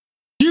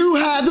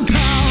had the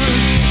power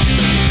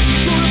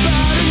for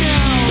about an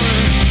hour.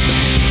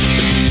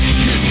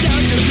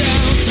 Nostalgia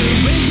bound to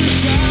Ranger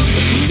Town.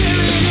 We're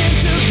tearing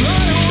into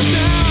blood holes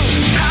now.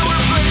 Power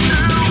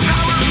playthrough,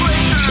 power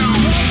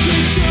playthrough. Love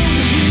the show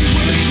when we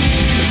were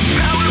kids.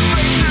 Power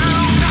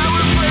playthrough,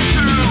 power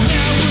playthrough.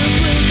 Now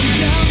we're breaking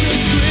down the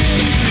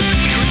script.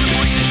 Hear the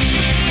voices.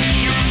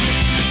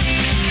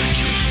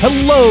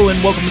 Hello and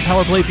welcome to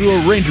Power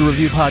Playthrough, a Ranger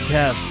Review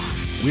podcast.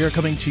 We are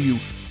coming to you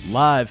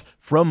live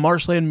from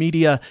Marshland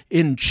Media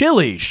in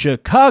chilly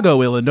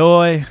Chicago,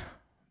 Illinois.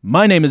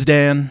 My name is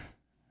Dan.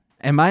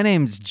 And my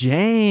name's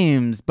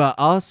James, but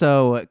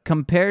also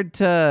compared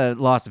to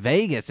Las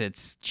Vegas,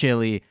 it's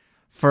chilly.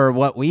 For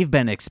what we've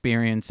been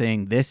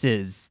experiencing, this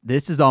is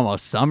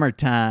almost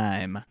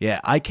summertime.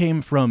 Yeah, I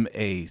came from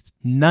a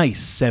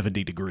nice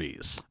 70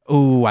 degrees.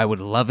 Ooh, I would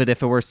love it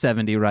if it were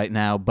 70 right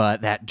now,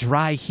 but that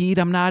dry heat,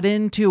 I'm not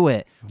into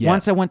it. Yeah.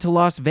 Once I went to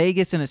Las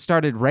Vegas and it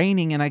started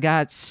raining and I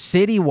got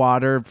city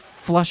water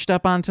flushed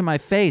up onto my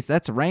face.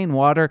 That's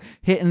rainwater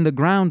hitting the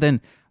ground,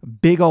 then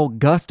big old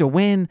gust of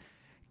wind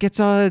gets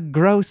all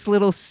gross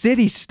little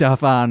city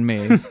stuff on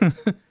me.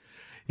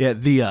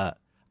 Yeah,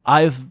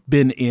 I've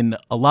been in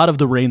a lot of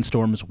the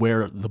rainstorms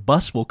where the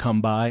bus will come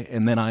by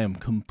and then I am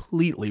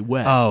completely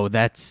wet. Oh,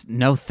 that's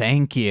no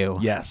thank you.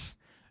 Yes.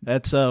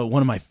 That's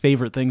one of my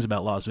favorite things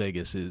about Las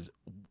Vegas is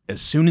as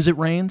soon as it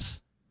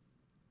rains,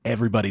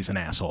 everybody's an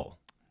asshole.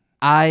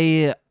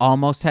 I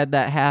almost had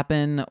that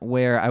happen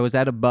where I was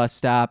at a bus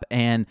stop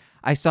and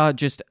I saw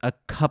just a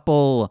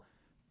couple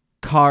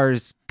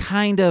cars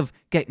kind of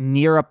get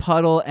near a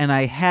puddle, and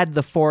I had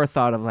the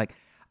forethought of like,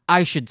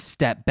 I should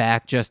step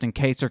back just in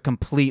case or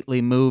completely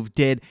move.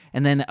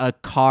 And then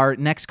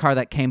next car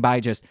that came by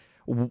just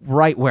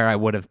right where I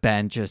would have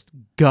been, just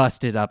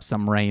gusted up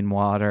some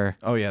rainwater.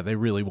 Oh yeah, they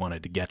really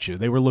wanted to get you.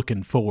 They were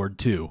looking forward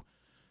to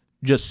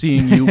just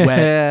seeing you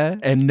wet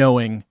and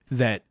knowing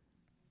that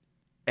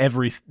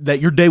that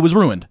your day was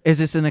ruined. Is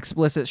this an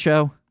explicit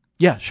show?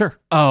 Yeah, sure.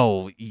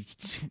 Oh,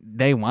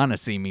 they want to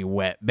see me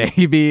wet,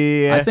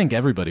 baby. I think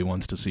everybody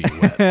wants to see you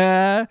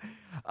wet.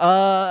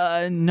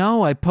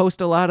 No, I post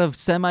a lot of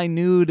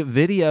semi-nude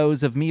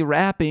videos of me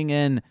rapping,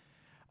 and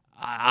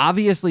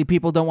obviously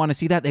people don't want to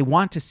see that. They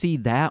want to see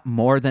that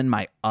more than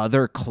my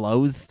other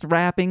clothed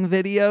rapping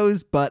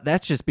videos, but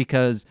that's just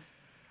because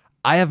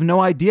I have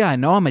no idea. I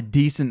know I'm a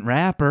decent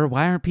rapper.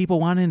 Why aren't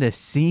people wanting to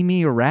see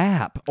me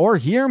rap or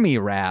hear me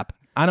rap?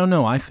 I don't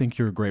know. I think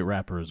you're a great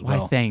rapper as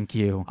well. Why, thank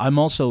you. I'm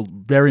also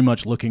very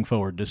much looking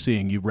forward to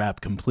seeing you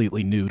rap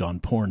completely nude on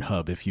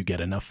Pornhub if you get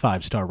enough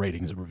 5-star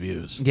ratings and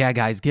reviews. Yeah,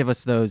 guys, give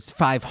us those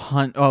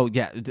 500. Oh,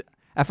 yeah.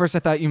 At first, I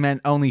thought you meant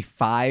only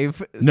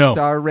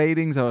 5-star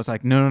ratings. I was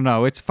like,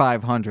 no, it's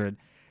 500.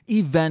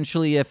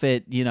 Eventually, if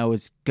it,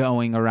 is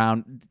going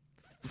around,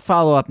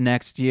 follow up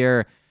next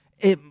year,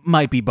 it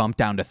might be bumped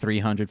down to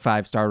 300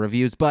 5-star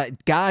reviews.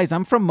 But guys,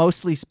 I'm from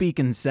Mostly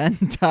Speaking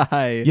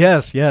Sentai.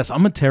 Yes.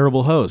 I'm a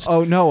terrible host.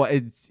 Oh, no,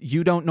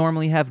 you don't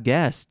normally have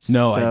guests.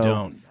 No, I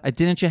don't.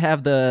 Didn't you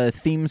have the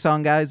theme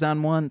song guys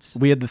on once?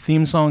 We had the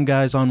theme song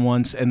guys on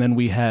once, and then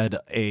we had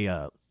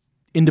a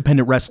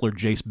independent wrestler,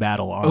 Jace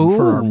Battle, on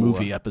for our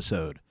movie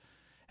episode.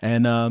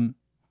 And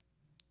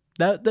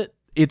that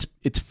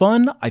it's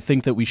fun. I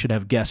think that we should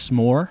have guests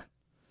more.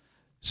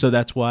 So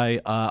that's why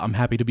I'm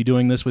happy to be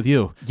doing this with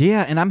you.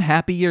 Yeah, and I'm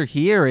happy you're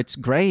here. It's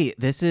great.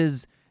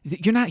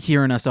 You're not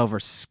hearing us over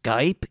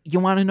Skype. You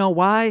want to know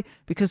why?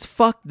 Because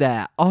fuck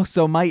that.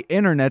 Also, my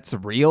internet's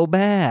real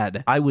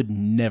bad. I would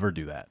never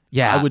do that.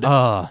 Yeah,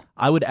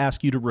 I would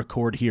ask you to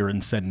record here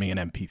and send me an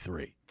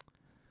MP3.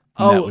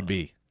 That would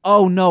be.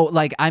 Oh, no.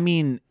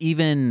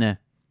 Even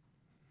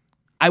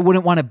I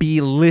wouldn't want to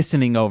be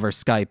listening over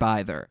Skype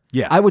either.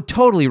 Yeah. I would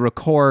totally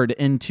record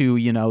into,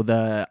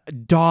 the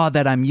DAW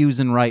that I'm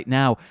using right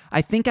now.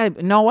 I think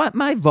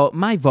my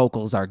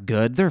vocals are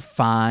good. They're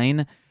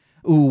fine.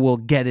 Ooh, we'll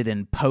get it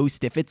in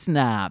post if it's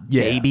not,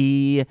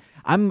 baby.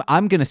 I'm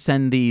going to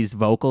send these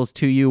vocals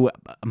to you,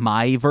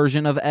 my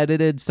version of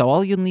edited. So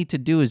all you'll need to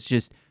do is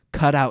just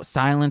cut out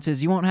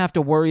silences. You won't have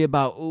to worry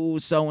about,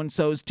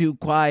 so-and-so's too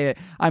quiet.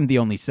 I'm the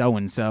only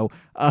so-and-so.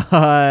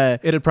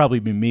 It'd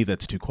probably be me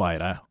that's too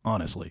quiet,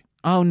 honestly.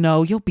 Oh,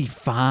 no, you'll be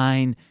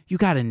fine. You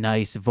got a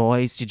nice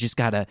voice. You just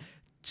got to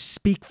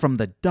speak from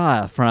the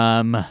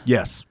diaphragm.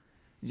 Yes.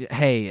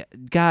 Hey,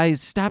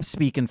 guys, stop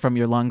speaking from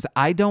your lungs.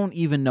 I don't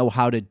even know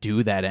how to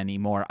do that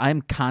anymore.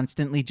 I'm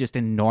constantly just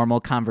in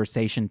normal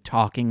conversation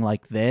talking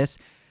like this.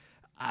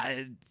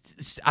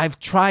 I've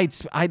tried.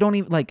 I don't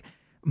even,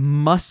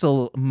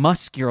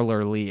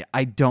 muscularly,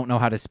 I don't know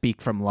how to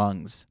speak from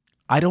lungs.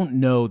 I don't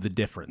know the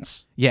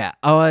difference. Yeah.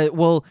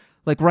 Well,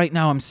 right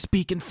now I'm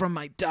speaking from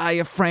my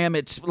diaphragm.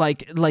 It's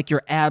like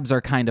your abs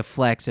are kind of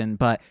flexing,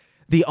 but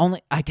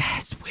I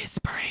guess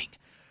whispering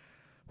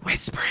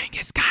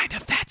is kind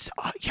of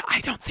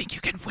I don't think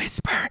you can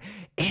whisper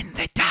in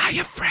the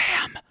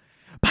diaphragm.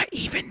 But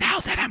even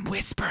now that I'm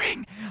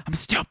whispering, I'm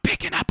still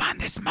picking up on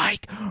this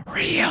mic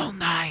real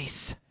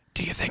nice.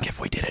 Do you think if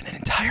we did an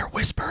entire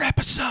whisper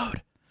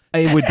episode,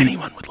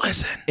 anyone would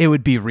listen? It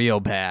would be real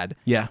bad.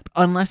 Yeah.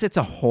 Unless it's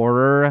a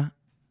horror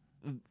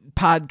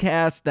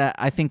podcast, that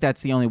I think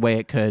that's the only way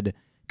it could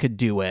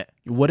do it.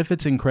 What if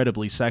it's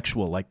incredibly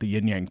sexual, like the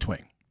Yin Yang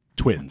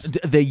twins?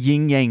 The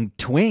Yin Yang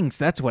Twinks,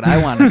 that's what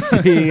I want to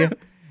see.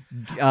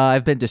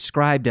 I've been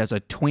described as a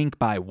twink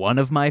by one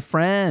of my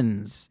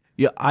friends.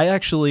 Yeah, I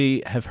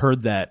actually have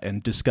heard that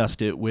and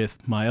discussed it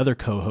with my other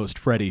co-host,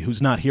 Freddie,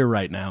 who's not here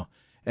right now.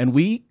 And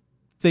we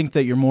think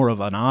that you're more of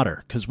an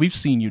otter because we've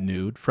seen you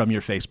nude from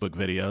your Facebook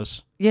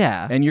videos.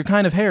 Yeah. And you're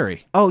kind of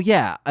hairy. Oh,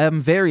 yeah.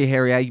 I'm very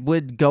hairy. I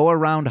would go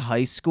around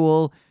high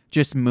school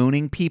just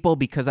mooning people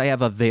because I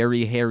have a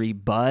very hairy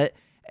butt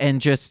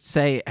and just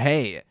say,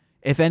 hey,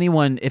 if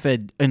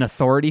an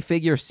authority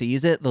figure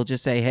sees it, they'll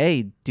just say,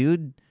 hey,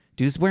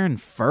 dude's wearing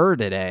fur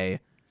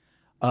today.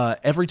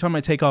 Every time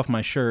I take off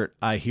my shirt,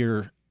 I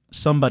hear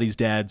somebody's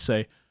dad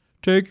say,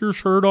 take your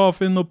shirt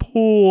off in the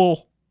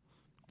pool.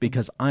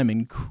 Because I'm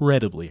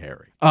incredibly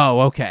hairy.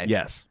 Oh, okay.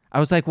 Yes. I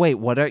was like, wait,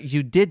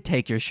 you did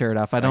take your shirt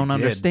off. I don't did.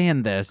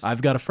 understand this.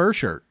 I've got a fur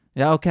shirt.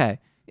 Yeah, okay.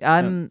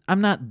 I'm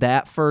not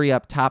that furry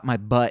up top. My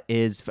butt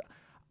is.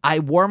 I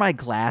wore my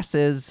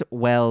glasses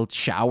while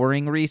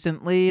showering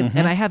recently,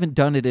 and I haven't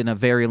done it in a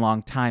very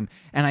long time.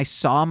 And I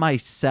saw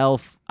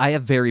myself. I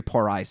have very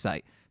poor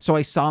eyesight, so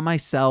I saw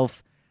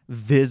myself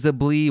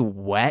visibly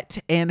wet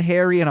and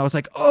hairy, and I was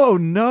like, oh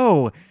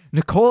no,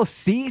 Nicole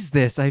sees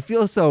this. I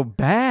feel so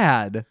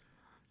bad.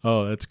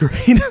 Oh, that's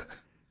great.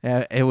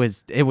 It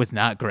was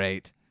not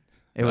great.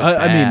 It was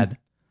bad.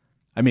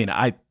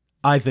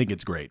 I think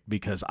it's great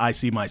because I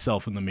see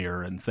myself in the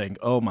mirror and think,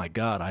 oh my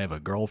God, I have a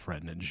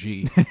girlfriend and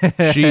she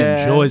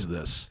enjoys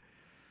this.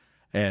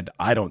 And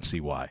I don't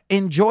see why.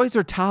 Enjoys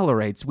or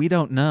tolerates, we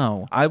don't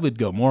know. I would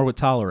go more with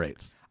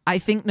tolerates. I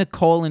think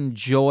Nicole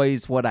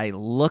enjoys what I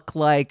look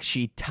like.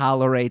 She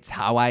tolerates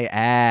how I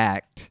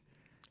act.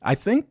 I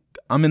think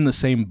I'm in the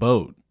same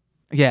boat.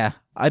 Yeah.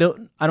 I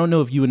don't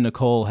know if you and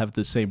Nicole have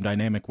the same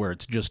dynamic where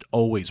it's just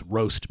always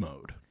roast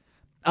mode.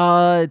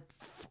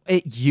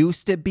 It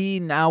used to be.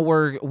 Now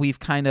we've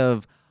kind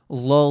of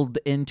lulled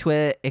into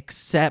it,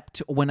 except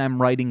when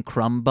I'm writing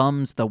Crumb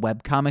Bums, the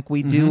webcomic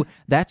we do.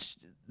 That's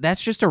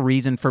just a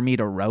reason for me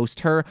to roast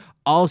her.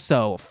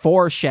 Also,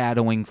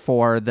 foreshadowing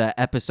for the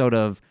episode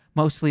of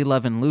Mostly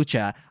Love and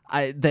Lucha,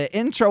 the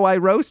intro I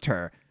roast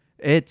her.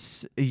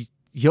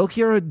 You'll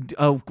hear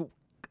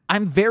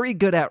I'm very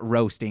good at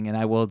roasting, and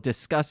I will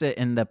discuss it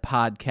in the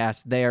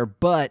podcast there.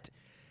 But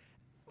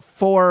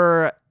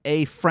for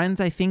a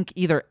friend's, I think,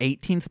 either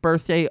 18th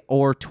birthday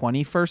or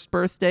 21st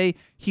birthday,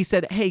 he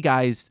said, hey,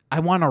 guys, I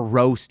want a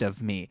roast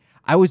of me.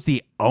 I was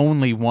the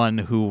only one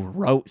who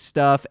wrote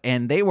stuff,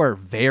 and they were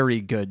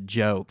very good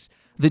jokes.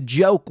 The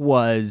joke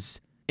was,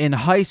 in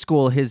high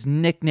school, his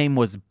nickname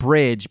was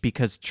Bridge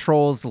because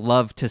trolls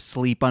love to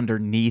sleep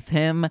underneath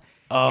him.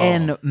 Oh.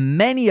 And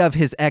many of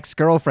his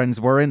ex-girlfriends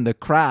were in the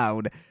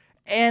crowd.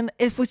 And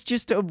it was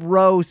just a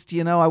roast,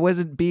 I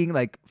wasn't being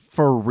like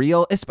for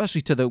real,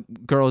 especially to the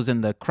girls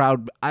in the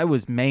crowd. I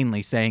was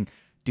mainly saying,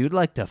 dude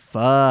like to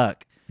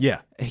fuck.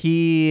 Yeah.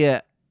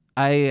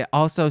 I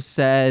also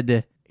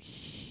said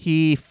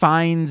he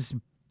finds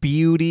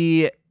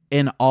beauty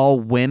in all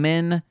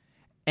women.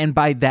 And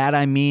by that,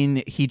 I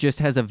mean he just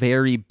has a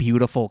very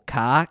beautiful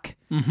cock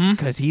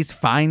because he's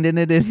finding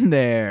it in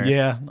there.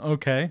 Yeah,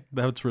 okay.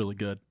 That's really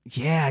good.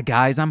 Yeah,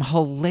 guys, I'm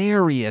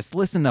hilarious.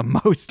 Listen to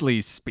Mostly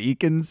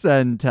Speaking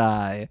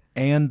Sentai.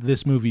 And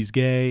this movie's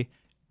gay,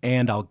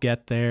 and I'll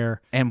get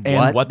there. And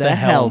what the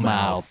hell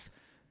mouth.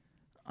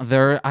 I'm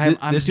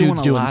this doing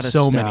dude's a doing lot of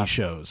so stuff. many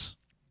shows.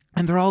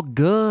 And they're all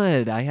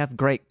good. I have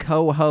great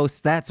co-hosts.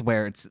 That's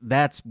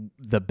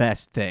the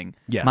best thing.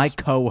 Yes. My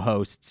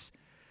co-hosts.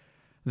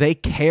 They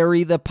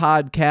carry the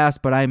podcast,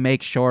 but I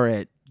make sure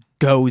it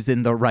goes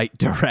in the right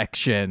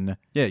direction.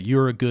 Yeah,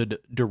 you're a good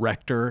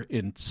director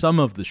in some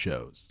of the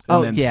shows.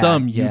 And then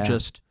some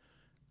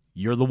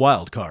you're the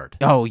wild card.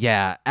 Oh,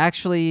 yeah.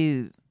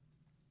 Actually,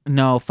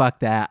 no, fuck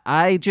that.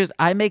 I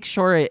make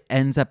sure it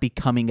ends up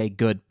becoming a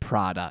good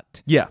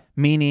product. Yeah.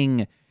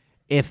 Meaning,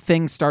 if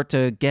things start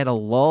to get a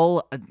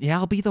lull,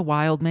 I'll be the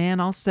wild man.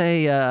 I'll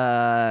say,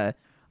 I'll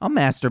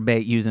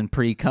masturbate using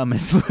pre-cum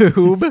as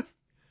lube.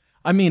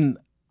 I mean,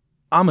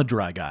 I'm a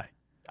dry guy.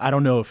 I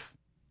don't know if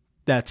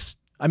that's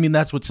what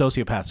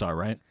sociopaths are,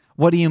 right?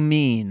 What do you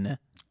mean?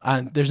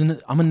 I'm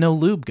a no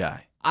lube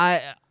guy.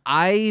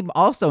 I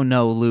also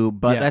no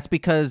lube, but Yeah. that's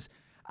because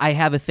I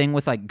have a thing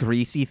with like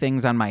greasy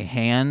things on my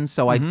hands,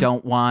 so I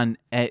don't want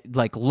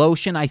like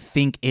lotion. I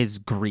think is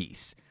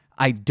grease.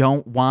 I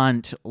don't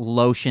want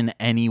lotion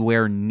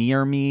anywhere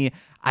near me.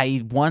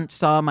 I once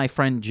saw my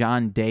friend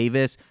John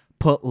Davis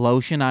put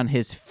lotion on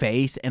his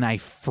face, and I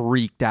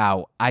freaked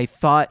out. I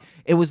thought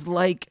it was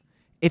like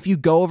if you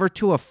go over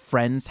to a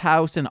friend's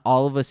house and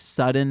all of a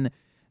sudden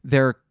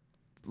they're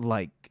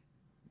like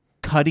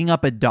cutting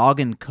up a dog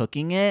and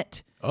cooking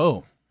it.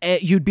 Oh.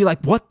 You'd be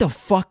like, what the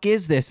fuck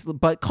is this?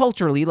 But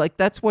culturally, like,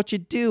 that's what you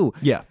do.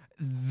 Yeah.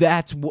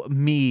 That's what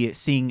me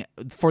seeing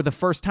for the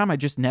first time. I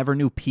just never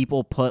knew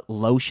people put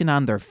lotion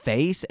on their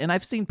face. And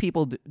I've seen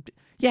people,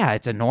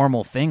 it's a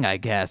normal thing, I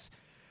guess.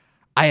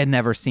 I had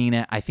never seen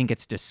it. I think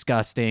it's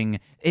disgusting.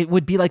 It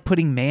would be like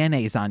putting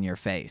mayonnaise on your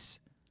face.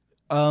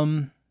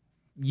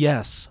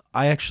 Yes,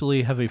 I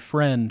actually have a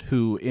friend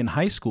who, in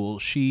high school,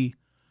 she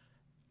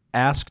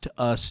asked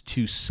us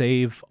to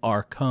save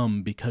our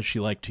cum because she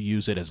liked to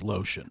use it as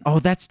lotion. Oh,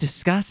 that's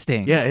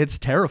disgusting. Yeah, it's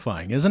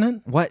terrifying, isn't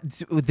it?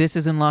 What? This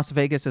is in Las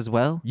Vegas as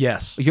well?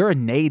 Yes. You're a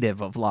native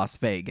of Las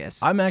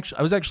Vegas. I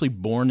was actually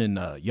born in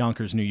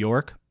Yonkers, New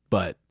York,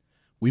 but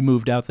we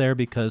moved out there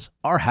because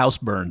our house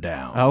burned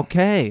down.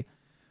 Okay.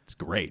 It's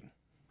great.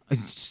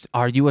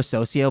 Are you a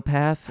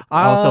sociopath?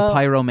 Also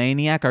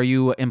pyromaniac? Are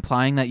you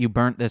implying that you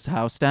burnt this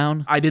house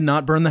down? I did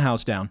not burn the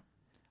house down.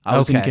 I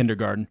was in Okay.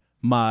 kindergarten.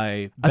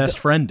 My best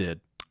friend did.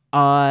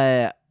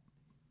 My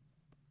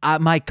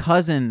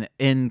cousin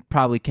in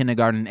probably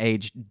kindergarten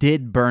age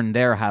did burn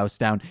their house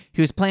down.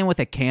 He was playing with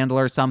a candle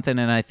or something,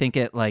 and I think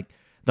it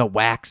the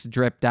wax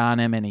dripped on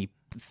him, and he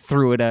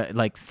threw it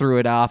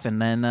off,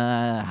 and then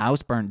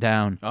house burnt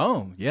down.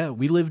 Oh, yeah.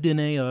 We lived in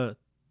a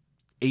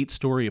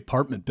 8-story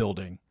apartment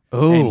building,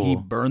 Ooh. and he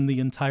burned the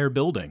entire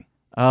building.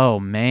 Oh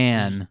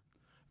man.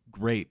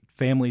 Great.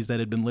 Families that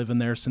had been living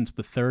there since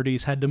the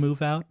 30s had to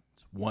move out.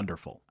 It's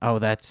wonderful. Oh,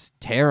 that's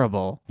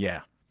terrible.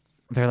 Yeah.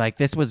 They're like,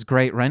 this was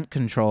great rent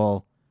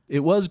control. It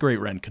was great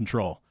rent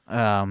control.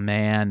 Oh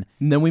man.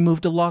 And then we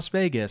moved to Las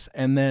Vegas,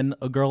 and then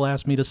a girl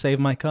asked me to save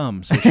my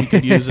cum so she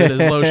could use it as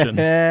lotion.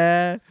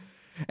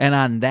 And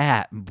on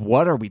that,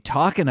 what are we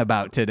talking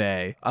about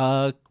today?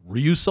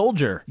 Ryu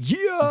Soldier.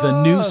 Yeah.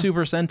 The new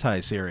Super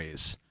Sentai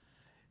series.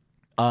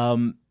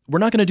 We're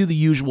not going to do the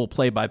usual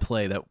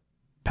play-by-play that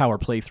Power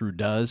Playthrough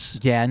does.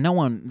 Yeah, no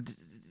one.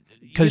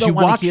 Because you you don't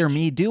want watched- to hear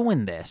me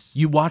doing this.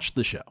 You watched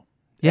the show.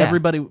 Yeah.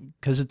 Everybody,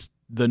 because it's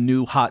the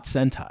new hot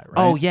Sentai, right?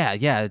 Oh yeah.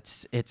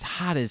 It's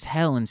hot as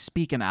hell. And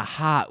speaking of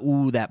hot,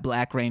 ooh, that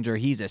Black Ranger,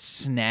 he's a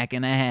snack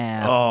and a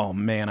half. Oh,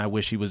 man, I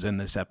wish he was in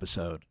this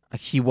episode.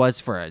 He was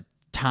for a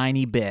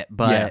tiny bit,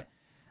 but Yeah.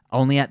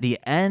 only at the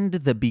end,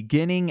 the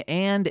beginning,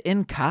 and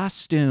in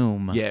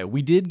costume. Yeah,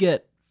 we did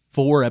get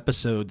 4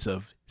 episodes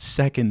of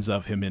seconds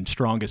of him in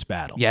Strongest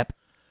Battle. Yep.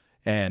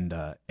 And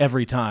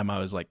every time I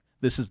was like,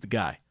 this is the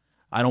guy.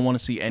 I don't want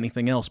to see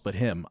anything else but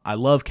him. I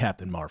love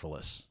Captain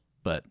Marvelous,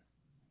 but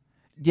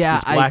Yeah,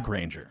 this Black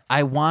Ranger.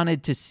 I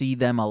wanted to see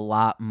them a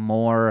lot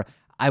more.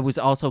 I was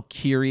also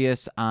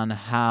curious on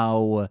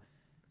how,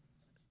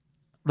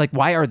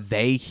 why are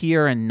they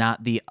here and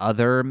not the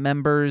other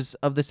members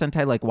of the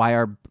Sentai? Like, why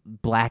are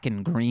black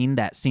and green?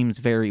 That seems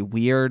very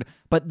weird.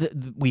 But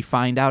we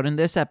find out in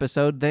this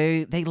episode,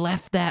 they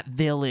left that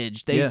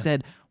village. They Yeah.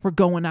 said, we're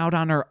going out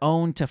on our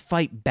own to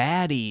fight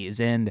baddies.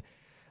 And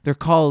they're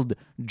called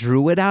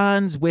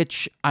Druidons,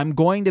 which I'm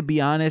going to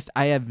be honest,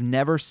 I have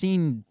never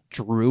seen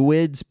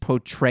druids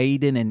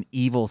portrayed in an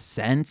evil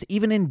sense.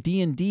 Even in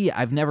D&D,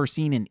 I've never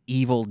seen an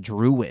evil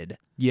druid.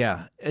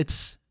 Yeah,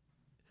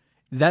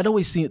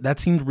 that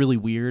seemed really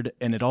weird,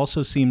 and it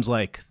also seems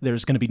like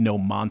there's going to be no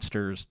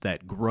monsters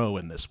that grow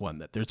in this one,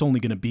 that there's only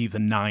going to be the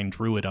 9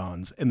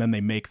 Druidons, and then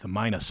they make the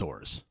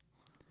Minosaurs.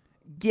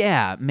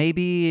 Yeah,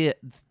 maybe.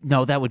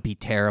 No, that would be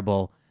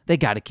terrible. They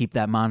got to keep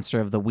that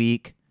monster of the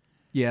week.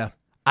 Yeah.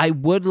 I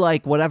would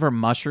like whatever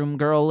Mushroom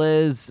Girl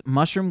is.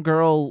 Mushroom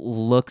Girl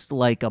looks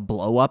like a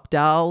blow-up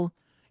doll.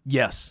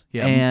 Yes.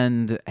 Yeah.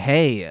 And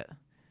hey,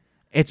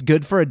 it's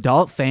good for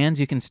adult fans.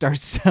 You can start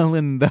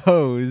selling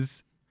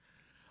those.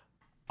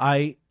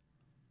 I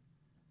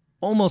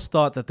almost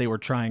thought that they were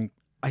trying...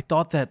 I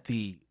thought that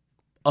the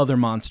other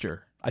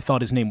monster, I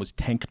thought his name was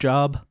Tank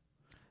Job.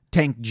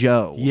 Tank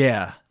Joe.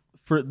 Yeah.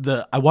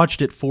 I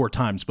watched it 4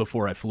 times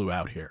before I flew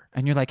out here.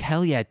 And you're like,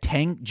 hell yeah,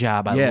 Tank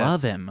Job. I Yeah.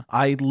 love him.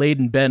 I laid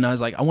in bed and I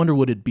was like, I wonder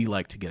what it'd be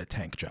like to get a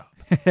tank job.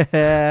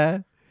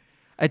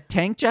 A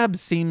tank job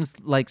seems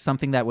like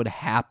something that would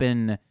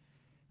happen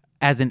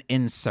as an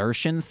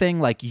insertion thing.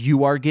 Like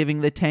you are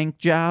giving the tank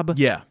job.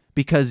 Yeah.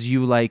 Because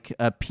you like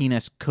a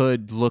penis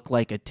could look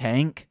like a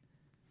tank.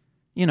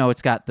 You know,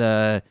 it's got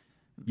the...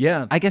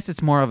 Yeah. I guess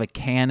it's more of a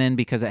cannon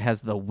because it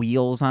has the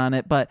wheels on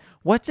it. But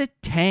what's a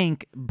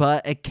tank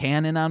but a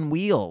cannon on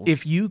wheels?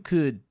 If you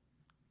could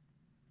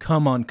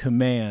come on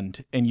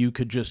command and you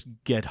could just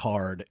get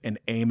hard and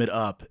aim it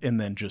up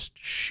and then just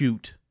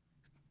shoot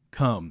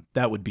come,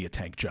 that would be a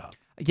tank job.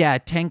 Yeah, a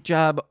tank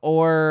job,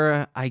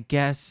 or I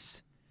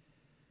guess...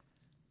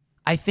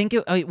 I think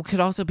it could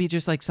also be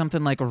just like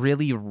something like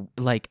really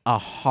like a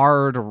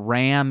hard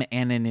ram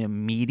and an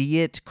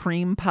immediate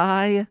cream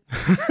pie.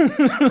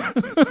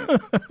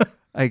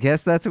 I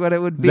guess that's what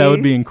it would be. That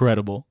would be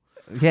incredible.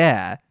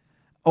 Yeah.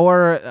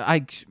 Or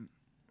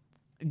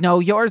no,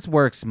 yours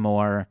works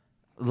more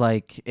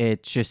like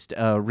it's just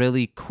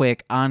really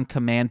quick on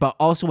command, but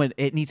also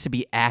it needs to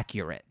be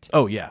accurate.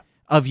 Oh, yeah.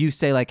 Of you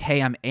say like,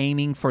 hey, I'm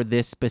aiming for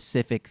this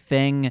specific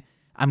thing.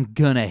 I'm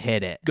gonna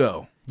hit it.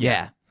 Go.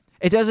 Yeah.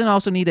 It doesn't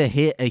also need to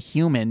hit a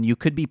human. You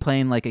could be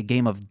playing like a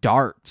game of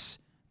darts,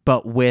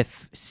 but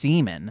with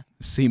semen.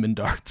 Semen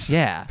darts.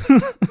 Yeah.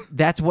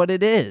 That's what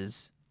it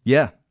is.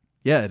 Yeah.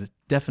 Yeah,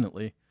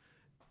 definitely.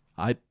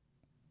 I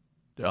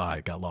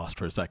got lost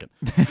for a second.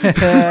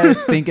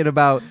 Thinking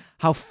about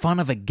how fun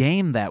of a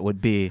game that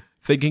would be.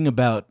 Thinking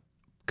about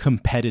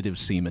competitive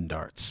semen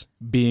darts,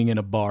 being in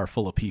a bar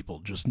full of people,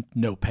 just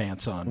no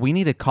pants on. We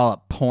need to call it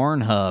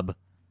Pornhub.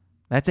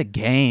 That's a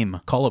game.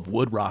 Call up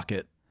Wood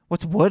Rocket.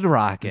 What's Wood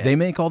Rocket? They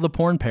make all the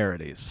porn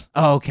parodies.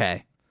 Oh,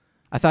 okay.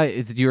 I thought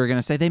you were going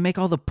to say they make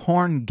all the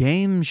porn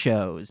game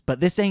shows, but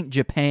this ain't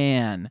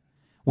Japan.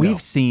 We've No.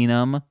 seen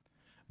them.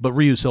 But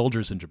Ryu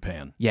Soldier's in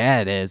Japan. Yeah,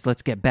 it is.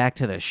 Let's get back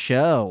to the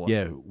show.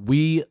 Yeah,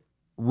 we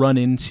run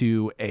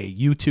into a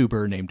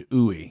YouTuber named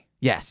Ui,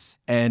 Yes.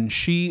 and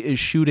she is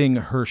shooting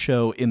her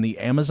show in the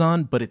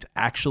Amazon, but it's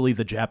actually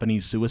the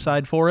Japanese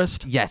suicide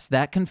forest. Yes,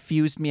 that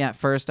confused me at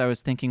first. I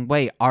was thinking,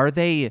 wait, are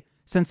they,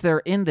 since they're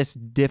in this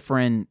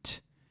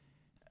different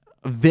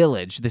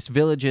village, this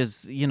village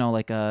is,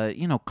 like a,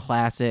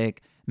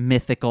 classic,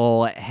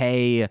 mythical,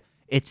 hey,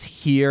 it's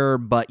here,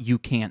 but you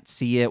can't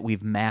see it.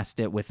 We've masked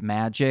it with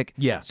magic.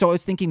 Yeah. So I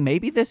was thinking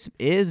maybe this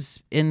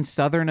is in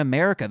Southern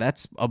America.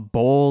 That's a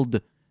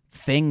bold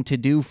thing to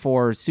do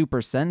for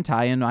Super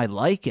Sentai, and I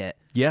like it.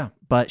 Yeah.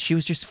 But she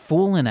was just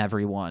fooling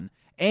everyone.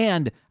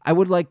 And I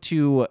would like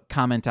to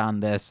comment on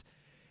this.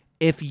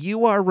 If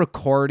you are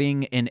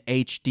recording an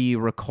HD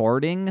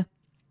recording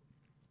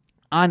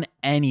on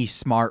any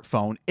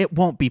smartphone, it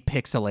won't be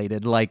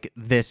pixelated like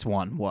this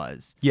one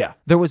was. Yeah.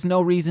 There was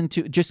no reason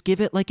to just give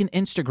it like an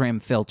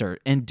Instagram filter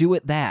and do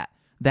it that.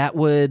 That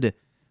would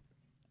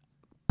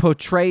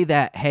portray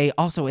that, hey,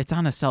 also it's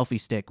on a selfie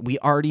stick. We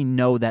already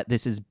know that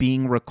this is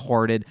being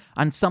recorded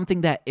on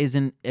something that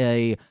isn't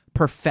a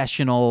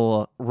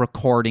professional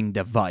recording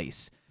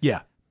device.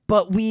 Yeah.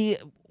 But we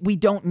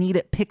don't need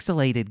it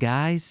pixelated,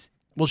 guys.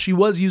 Well, she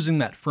was using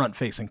that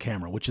front-facing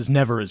camera, which is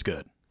never as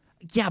good.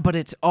 Yeah, but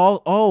it's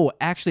all... Oh,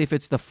 actually, if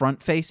it's the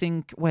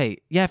front-facing...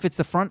 Wait. Yeah, if it's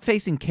the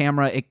front-facing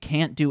camera, it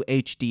can't do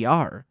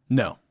HDR.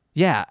 No.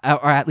 Yeah,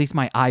 or at least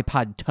my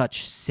iPod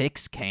Touch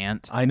 6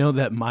 can't. I know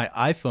that my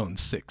iPhone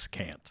 6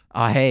 can't.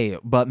 Hey,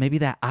 but maybe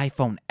that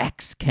iPhone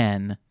X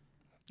can.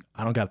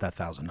 I don't got that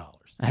 $1,000.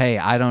 Hey,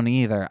 I don't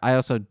either. I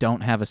also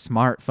don't have a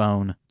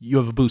smartphone. You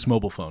have a Boost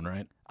mobile phone,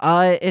 right?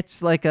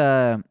 It's like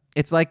the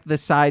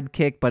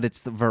Sidekick, but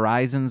it's the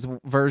Verizon's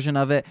version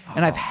of it,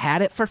 and I've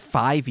had it for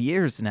 5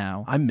 years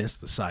now. I miss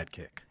the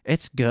Sidekick.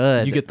 It's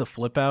good. You get the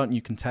flip out and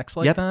you can text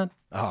like Yep. that?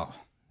 Oh,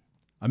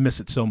 I miss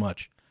it so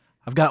much.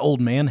 I've got old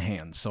man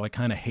hands, so I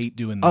kind of hate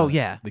doing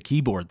the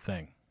keyboard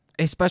thing.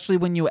 Especially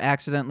when you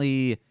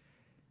accidentally,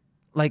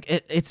 like,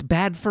 it's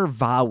bad for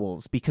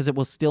vowels because it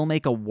will still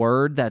make a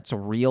word that's a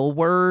real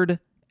word,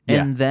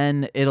 and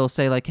then it'll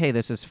say like, hey,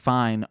 this is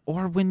fine.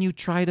 Or when you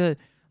try to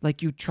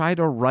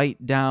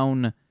write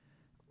down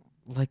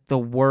like the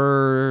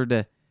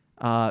word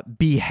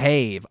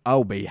behave.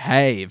 Oh,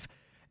 behave.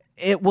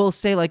 It will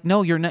say like,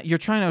 no, you're not. You're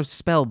trying to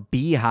spell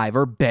beehive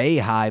or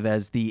bayhive,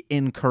 as the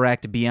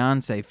incorrect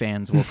Beyonce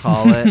fans will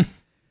call it.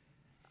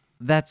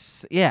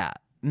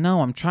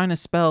 No, I'm trying to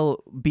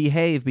spell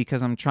behave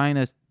because I'm trying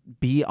to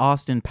be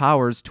Austin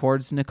Powers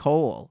towards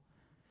Nicole.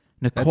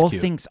 Nicole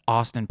cute. thinks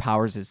Austin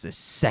Powers is the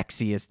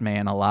sexiest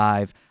man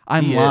alive.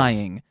 I'm He is.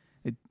 lying.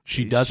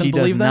 She doesn't She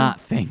believe does that?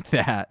 not think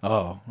that.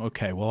 Oh,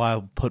 okay. Well,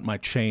 I'll put my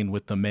chain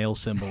with the male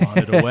symbol on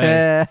it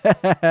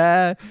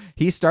away.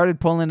 He started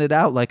pulling it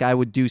out like I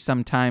would do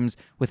sometimes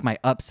with my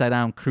upside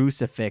down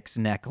crucifix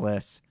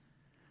necklace.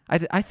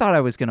 I thought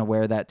I was going to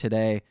wear that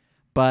today,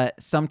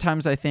 but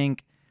sometimes I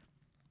think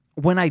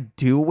when I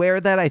do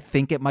wear that, I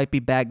think it might be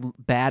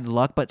bad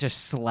luck, but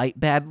just slight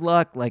bad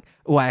luck. Like,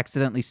 oh, I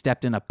accidentally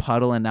stepped in a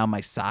puddle and now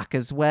my sock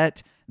is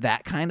wet.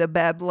 That kind of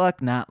bad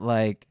luck, not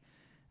like,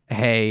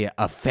 hey,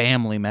 a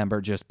family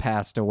member just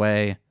passed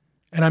away.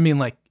 And I mean,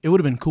 like, it would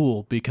have been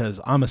cool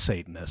because I'm a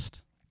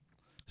Satanist.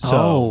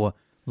 So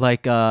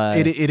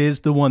it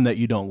is the one that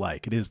you don't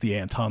like. It is the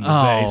Anton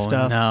LaVey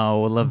stuff.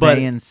 No,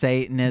 LaVeyan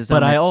Satanism.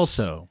 But I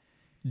also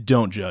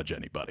don't judge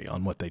anybody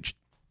on what they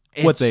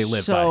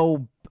live by.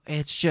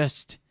 It's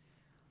just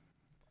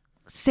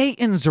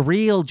Satan's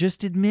real.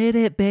 Just admit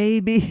it,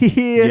 baby.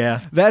 Yeah.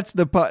 That's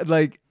the part.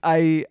 Like,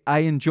 I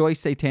enjoy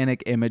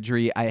satanic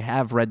imagery. I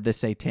have read the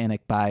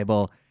Satanic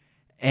Bible,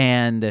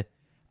 and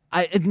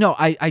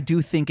I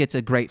do think it's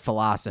a great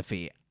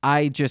philosophy.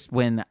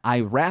 When I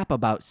rap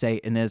about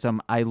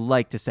Satanism, I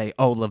like to say,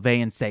 oh,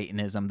 LaVeyan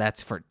Satanism,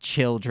 that's for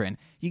children.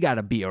 You got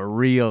to be a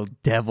real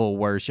devil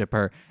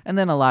worshiper. And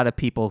then a lot of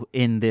people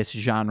in this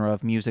genre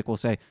of music will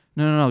say,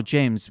 no,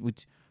 James,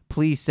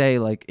 please say,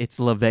 like, it's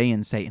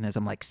LaVeyan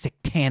Satanism, like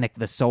Satanic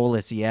the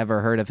Soulless. You ever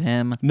heard of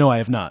him? No, I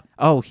have not.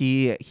 Oh,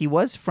 he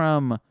was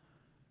from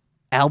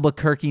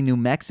Albuquerque, New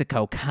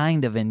Mexico,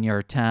 kind of in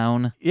your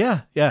town.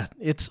 Yeah.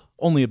 It's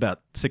only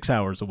about 6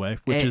 hours away,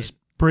 which is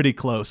pretty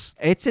close.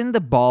 It's in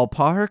the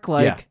ballpark.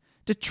 Like, Yeah.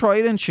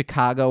 Detroit and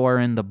Chicago are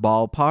in the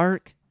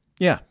ballpark.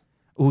 Yeah.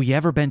 Ooh, you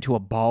ever been to a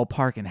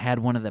ballpark and had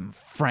one of them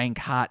Frank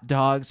hot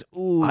dogs?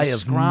 Ooh, I have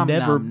scrum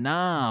never nom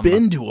nom.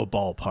 been to a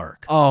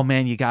ballpark. Oh,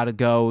 man, you got to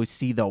go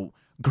see the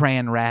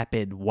Grand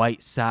Rapid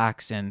White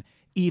Sox and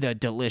eat a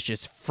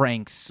delicious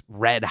Frank's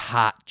red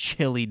hot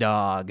chili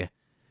dog.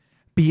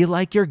 Be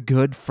like your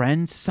good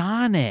friend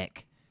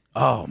Sonic.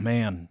 Oh,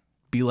 man.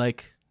 Be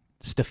like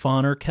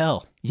Stefan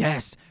Urkel.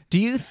 Yes. Do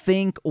you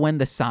think when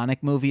the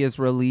Sonic movie is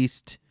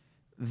released,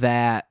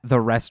 that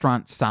the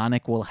restaurant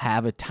Sonic will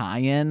have a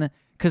tie-in.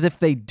 Because if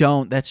they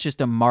don't, that's just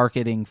a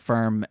marketing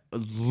firm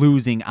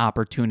losing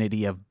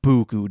opportunity of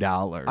buku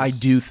dollars. I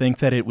do think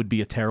that it would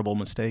be a terrible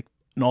mistake.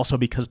 And also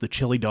because the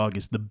chili dog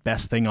is the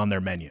best thing on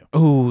their menu.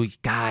 Ooh,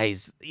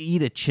 guys,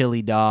 eat a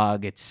chili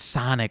dog. It's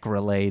Sonic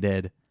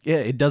related. Yeah,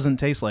 it doesn't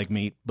taste like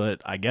meat,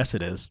 but I guess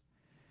it is.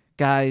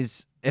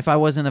 Guys, if I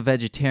wasn't a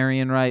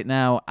vegetarian right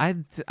now,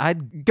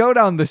 I'd go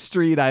down the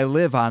street I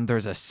live on.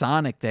 There's a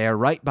Sonic there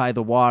right by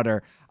the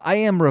water. I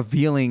am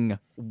revealing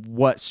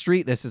what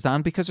street this is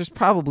on because there's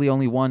probably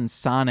only one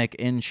Sonic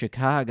in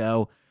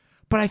Chicago,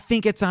 but I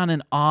think it's on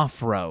an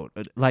off-road.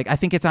 Like, I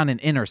think it's on an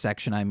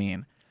intersection, I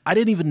mean. I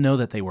didn't even know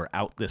that they were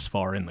out this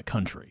far in the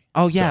country.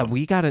 Oh, yeah, So,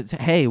 we gotta,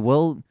 hey,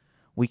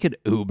 we could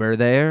Uber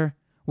there.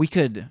 We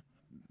could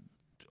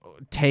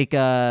take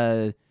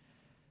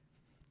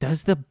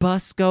does the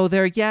bus go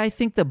there? Yeah, I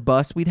think the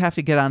bus, we'd have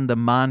to get on the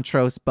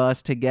Montrose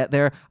bus to get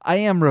there. I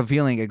am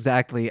revealing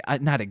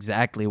not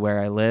exactly where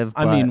I live.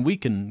 I but- mean, we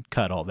can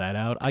cut all that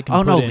out. I can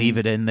oh, put no, in leave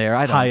it in there.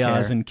 I don't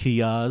Hayas care. and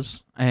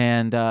Kias.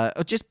 And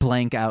just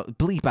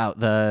bleep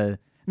out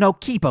no,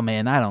 keep them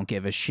in. I don't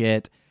give a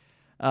shit.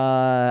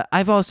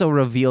 I've also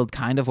revealed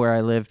kind of where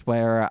I lived,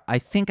 where I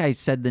think I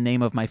said the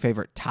name of my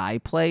favorite Thai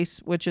place,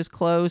 which is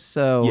close.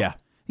 So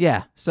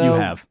yeah. So You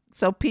have.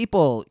 So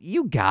people,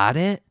 you got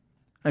it.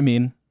 I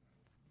mean,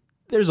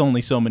 there's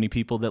only so many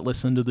people that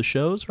listen to the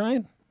shows,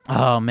 right?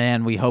 Oh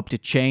man, we hope to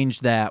change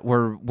that.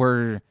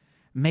 We're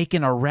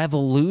making a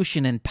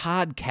revolution in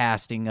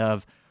podcasting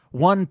of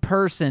one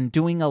person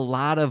doing a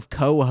lot of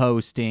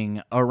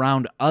co-hosting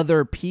around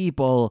other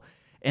people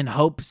in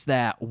hopes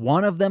that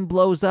one of them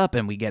blows up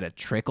and we get a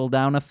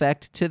trickle-down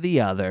effect to the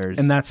others.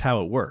 And that's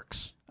how it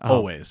works. Oh.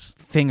 Always.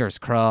 Fingers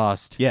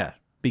crossed. Yeah,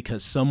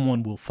 because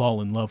someone will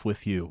fall in love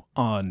with you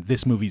on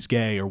This Movie's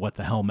Gay or What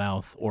the Hell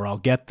Mouth or I'll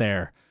Get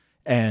There,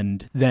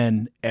 and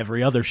then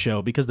every other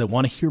show because they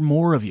want to hear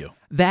more of you.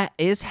 That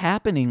is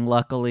happening,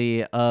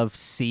 luckily, of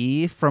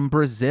C from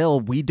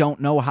Brazil. We don't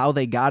know how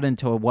they got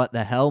into a What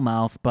the Hell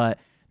Mouth, but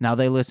now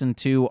they listen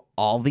to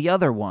all the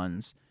other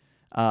ones.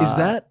 Is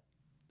that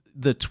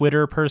the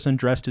Twitter person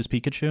dressed as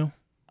Pikachu?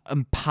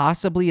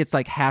 Possibly it's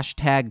like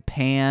hashtag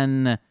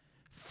pan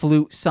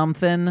flute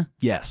something.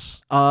 Yes.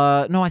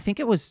 No, I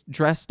think it was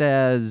dressed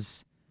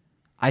as...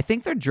 I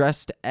think they're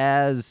dressed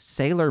as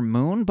Sailor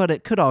Moon, but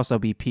it could also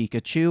be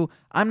Pikachu.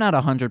 I'm not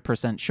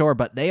 100% sure,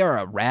 but they are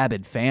a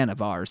rabid fan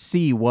of ours.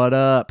 See, what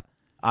up?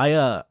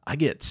 I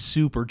get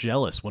super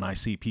jealous when I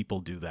see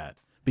people do that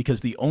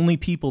because the only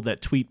people that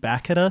tweet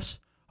back at us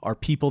are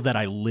people that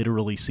I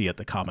literally see at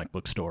the comic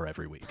book store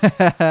every week.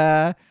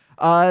 It's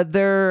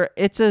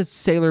a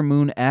Sailor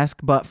Moon-esque,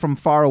 but from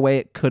far away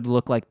it could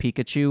look like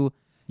Pikachu.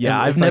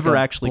 Yeah, It's I've like never a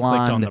actually clicked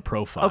on blonde- the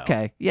profile.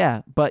 Okay,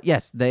 yeah, but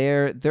yes,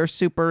 they're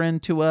super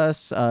into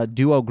us.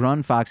 Duo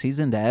Grunfox, he's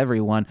into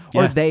everyone,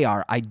 or Yeah. they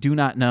are. I do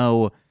not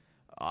know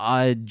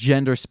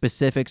gender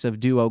specifics of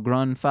Duo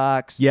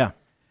Grunfox. Yeah.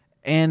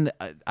 And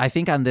I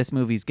think on This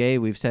Movie's Gay,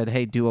 we've said,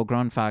 hey, Duo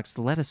Grunfox,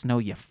 let us know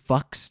you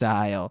fuck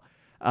style.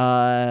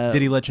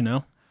 Did he let you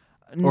know?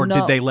 Or no.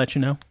 did they let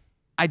you know?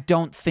 I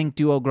don't think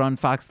Duo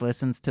Grunfox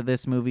listens to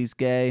This Movie's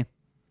Gay.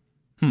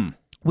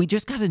 We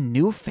just got a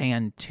new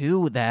fan,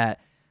 too, that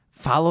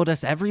followed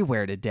us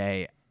everywhere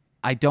today.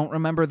 I don't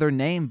remember their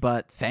name,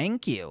 but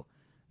thank you.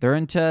 They're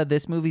into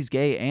This Movie's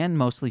Gay and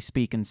Mostly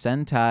Speaking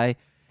Sentai.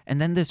 And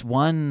then this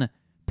one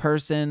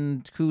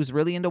person who's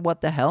really into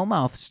What the Hell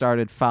Mouth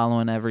started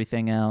following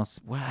everything else.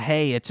 Well,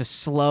 hey, it's a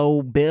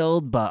slow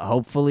build, but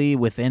hopefully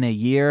within a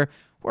year,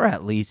 we're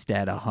at least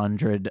at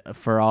 100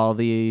 for all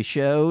the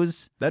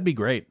shows. That'd be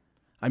great.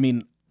 I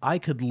mean, I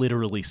could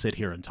literally sit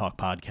here and talk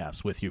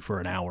podcasts with you for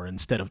an hour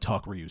instead of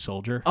Talk Ryu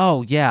Soldier.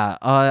 Oh, yeah.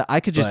 I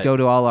could just But- go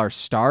to all our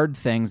starred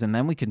things, and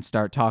then we can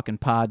start talking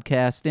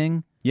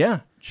podcasting.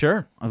 Yeah,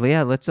 sure. Oh,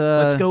 yeah, let's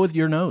Let's go with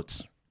your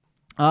notes.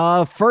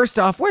 First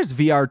off, where's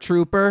VR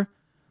Trooper?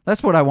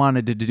 That's what I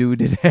wanted to do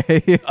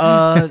today.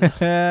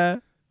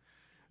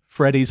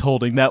 Freddy's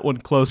holding that one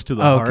close to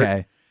the heart.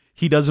 Okay.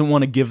 He doesn't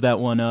want to give that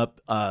one up.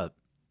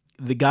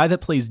 The guy that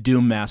plays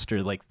Doom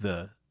Master, like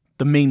the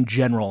main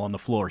general on the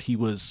floor, he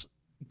was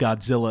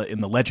Godzilla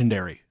in the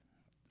Legendary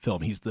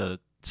film. He's the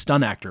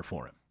stunt actor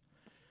for him.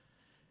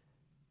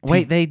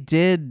 Wait, they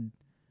did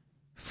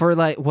for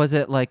was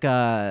it like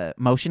a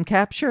motion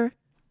capture?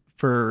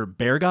 For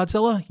Bear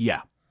Godzilla?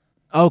 Yeah.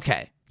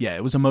 Okay. Yeah,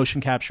 it was a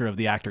motion capture of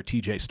the actor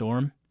TJ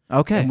Storm.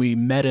 Okay. And we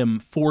met him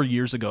 4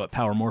 years ago at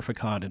Power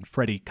Morphicon, and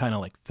Freddy kind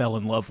of fell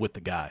in love with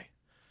the guy.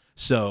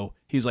 So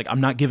he was like,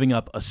 I'm not giving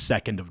up a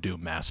second of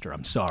Doom Master.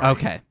 I'm sorry.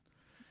 Okay.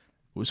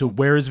 So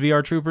where is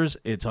VR Troopers?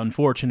 It's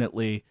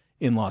unfortunately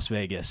in Las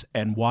Vegas,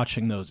 and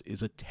watching those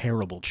is a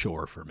terrible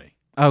chore for me.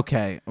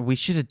 Okay. We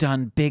should have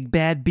done Big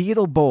Bad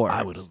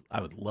Beetleborgs.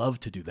 I would love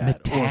to do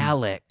that.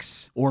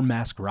 Metallics. Or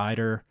Mask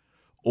Rider,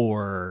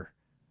 or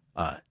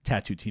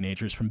Tattoo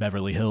Teenagers from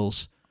Beverly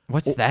Hills.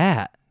 What's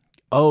that?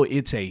 Oh,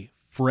 it's a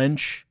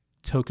French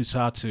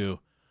tokusatsu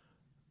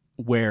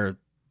where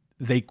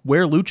they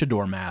wear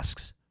luchador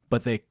masks,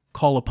 but they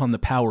call upon the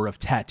power of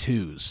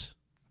tattoos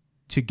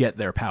to get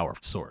their power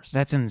source.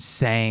 That's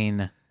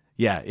insane.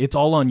 Yeah, it's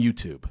all on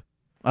YouTube,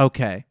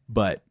 Okay.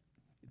 but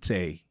it's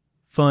a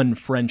fun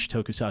French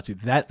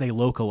tokusatsu that they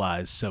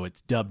localize, so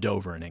it's dubbed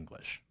over in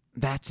English.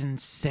 That's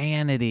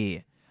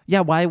insanity. Yeah,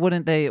 why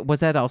wouldn't they?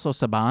 Was that also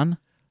Saban?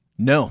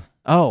 No.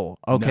 Oh,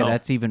 okay, No.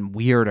 that's even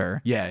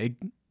weirder. Yeah,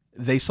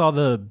 they saw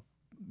the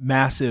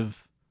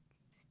massive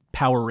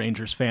Power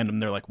Rangers fandom.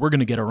 They're like, we're going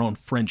to get our own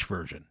French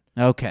version.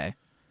 Okay.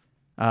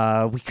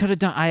 We could have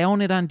done. I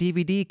own it on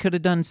DVD. Could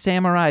have done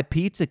Samurai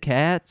Pizza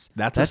Cats.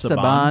 That's a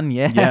Saban.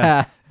 Saban.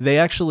 Yeah. They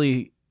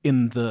actually,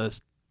 in the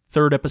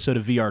third episode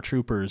of VR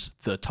Troopers,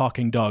 the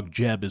talking dog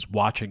Jeb is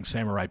watching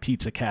Samurai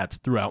Pizza Cats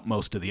throughout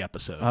most of the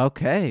episode.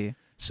 Okay.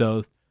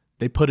 So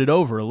they put it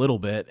over a little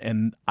bit,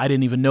 and I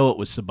didn't even know it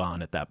was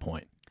Saban at that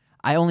point.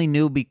 I only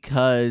knew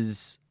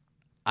because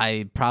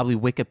I probably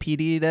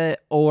Wikipedia'd it,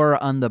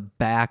 or on the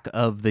back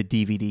of the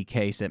DVD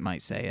case it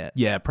might say it.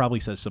 Yeah, it probably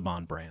says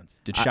Saban Brands.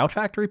 Did Shout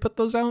Factory put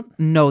those out?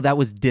 No, that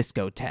was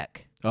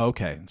Discotech. Oh,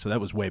 okay, so that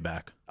was way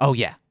back. Oh,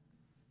 yeah.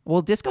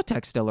 Well,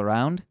 Discotech's still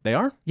around. They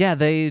are? Yeah,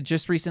 they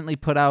just recently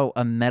put out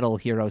a Metal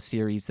Hero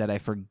series that I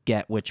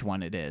forget which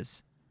one it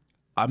is.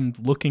 I'm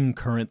looking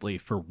currently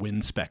for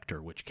Wind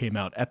Spectre, which came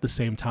out at the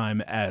same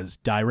time as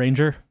Die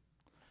Ranger.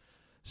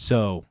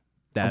 So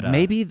that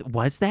Maybe,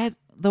 was that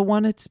the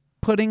one it's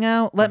putting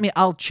out?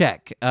 I'll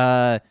check.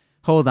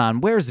 Hold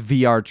on. Where's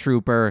VR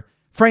Trooper?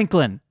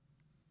 Franklin.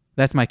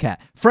 That's my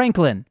cat.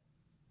 Franklin.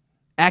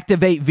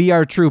 Activate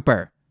VR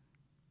Trooper.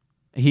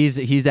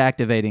 He's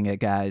activating it,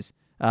 guys.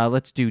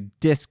 Let's do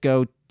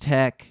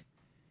Discotech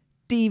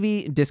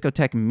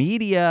Discotech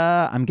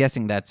Media. I'm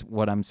guessing that's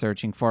what I'm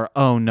searching for.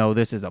 Oh no,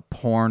 this is a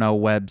porno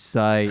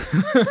website.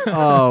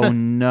 Oh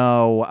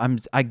no.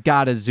 I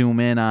gotta zoom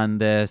in on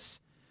this.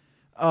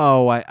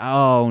 No,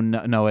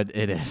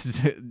 it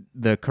is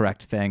the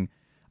correct thing.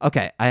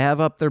 Okay, I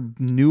have up their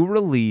new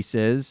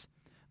releases.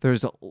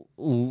 There's The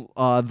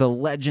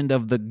Legend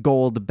of the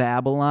Gold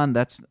Babylon.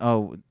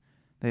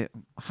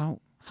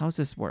 How's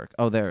this work?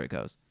 Oh, there it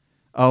goes.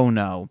 Oh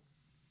no.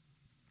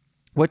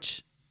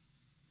 Which,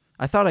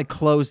 I thought I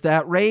closed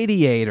that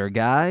radiator,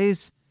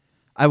 guys.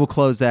 I will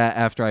close that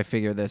after I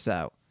figure this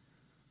out.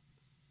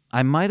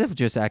 I might have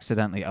just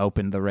accidentally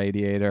opened the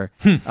radiator.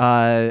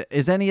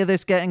 Is any of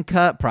this getting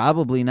cut?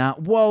 Probably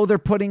not. Whoa, they're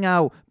putting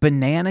out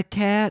Banana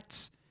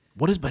Cats.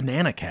 What is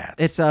Banana Cats?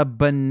 It's a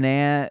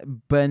banana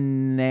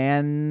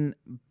Bananya.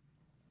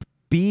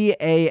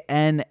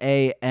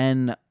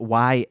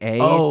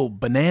 Oh,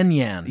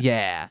 Bananyan.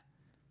 Yeah.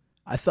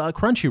 I thought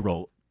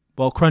Crunchyroll.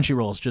 Well,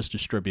 Crunchyroll is just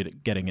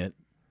getting it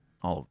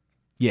all.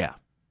 Yeah,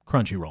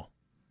 Crunchyroll.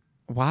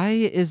 Why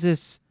is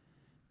this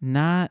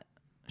not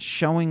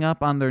showing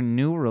up on their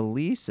new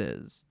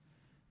releases?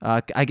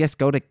 I guess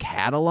go to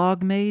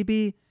catalog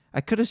maybe.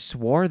 I could have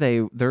swore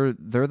they're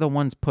the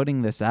ones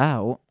putting this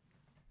out.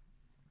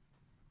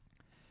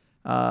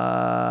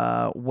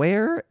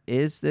 Where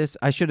is this?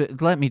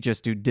 Let me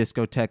just do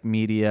Discotech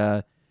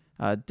Media.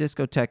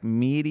 Discotech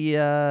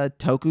Media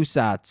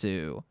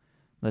Tokusatsu.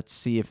 Let's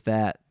see if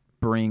that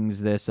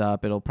brings this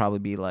up. It'll probably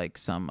be like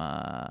some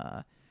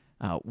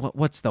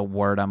what's the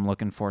word I'm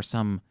looking for?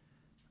 Some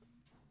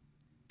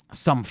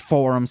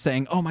forum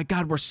saying, "Oh my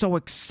God, we're so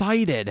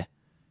excited."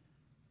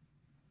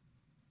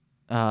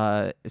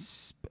 No,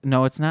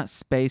 it's not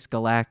Space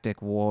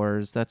Galactic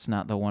Wars. That's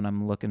not the one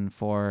I'm looking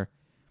for.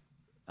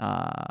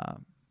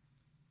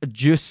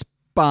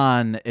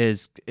 Juspon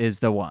is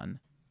the one.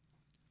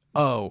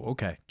 Oh,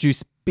 okay.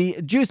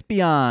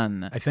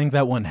 Juspion. I think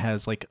that one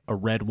has like a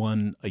red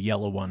one, a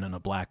yellow one, and a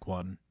black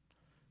one.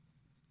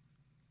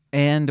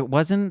 And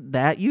wasn't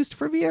that used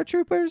for VR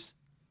Troopers?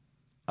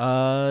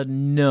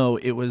 No,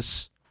 it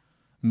was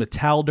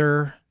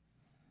Metalder,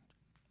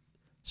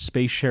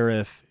 Space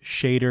Sheriff,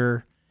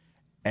 Shader,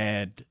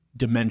 and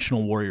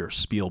Dimensional Warrior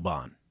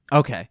Spielbahn.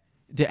 Okay.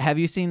 Have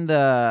you seen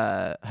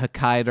the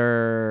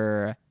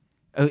Hokkaider?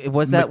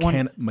 Was that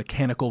one?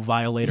 Mechanical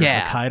Violator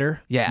Hokkaider?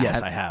 Yeah.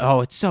 Yes, I have.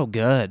 Oh, it's so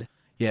good.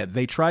 Yeah,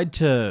 they tried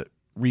to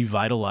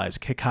revitalize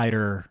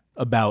Hokkaider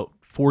about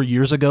 4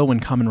 years ago when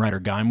Kamen Rider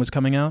Gaim was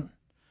coming out.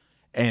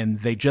 And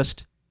they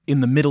just,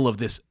 in the middle of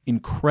this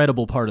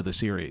incredible part of the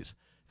series,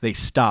 they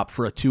stopped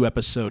for a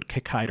 2-episode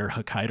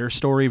Hokkaider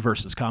story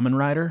versus Kamen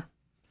Rider.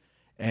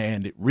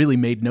 And it really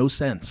made no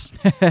sense.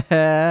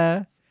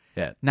 Yeah.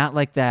 Not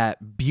like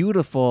that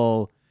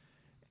beautiful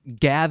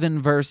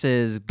Gavin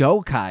versus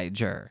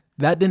Gokaiger.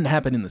 That didn't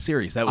happen in the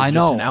series. That was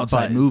just an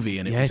outside movie,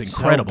 and it was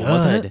incredible,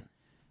 wasn't it?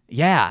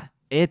 Yeah,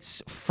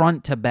 it's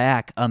front to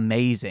back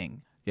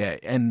amazing. Yeah,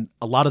 and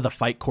a lot of the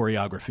fight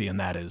choreography in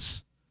that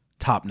is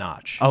top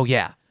notch. Oh,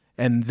 yeah.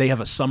 And they have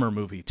a summer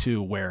movie,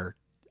 too, where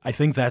I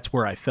think that's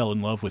where I fell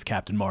in love with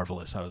Captain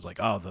Marvelous. I was like,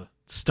 oh, the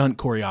stunt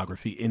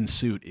choreography in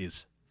suit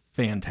is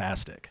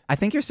fantastic. I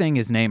think you're saying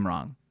his name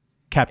wrong.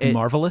 Captain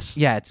Marvelous?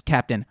 Yeah, it's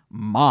Captain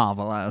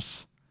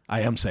Marvelous.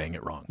 I am saying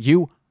it wrong.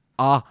 You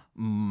are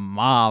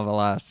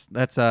marvelous.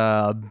 That's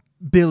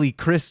Billy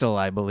Crystal,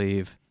 I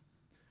believe.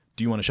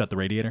 Do you want to shut the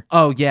radiator?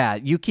 Oh, yeah.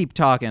 You keep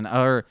talking.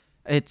 Or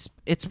it's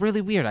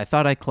really weird. I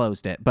thought I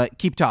closed it, but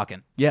keep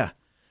talking. Yeah.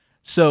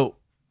 So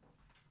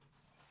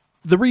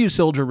the Ryu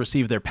Soldier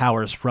receive their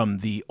powers from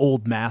the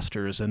old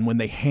masters, and when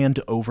they hand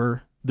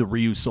over the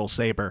Ryu Soul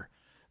Saber,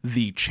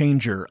 the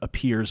changer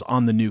appears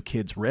on the new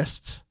kid's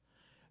wrists,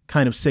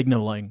 kind of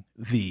signaling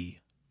the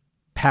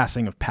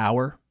passing of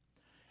power.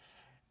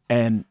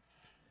 And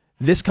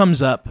this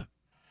comes up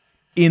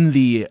in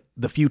the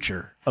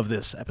future of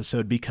this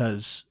episode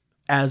because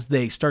as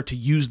they start to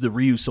use the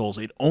Ryu Souls,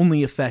 it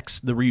only affects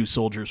the Ryu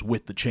soldiers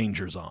with the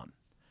changers on.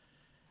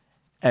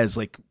 As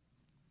like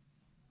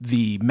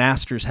the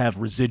masters have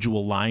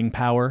residual lying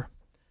power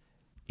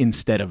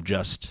instead of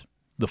just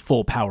the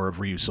full power of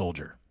Ryu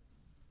Soldier.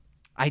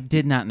 I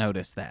did not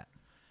notice that.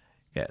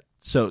 Yeah.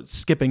 So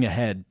skipping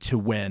ahead to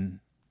when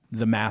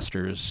the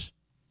masters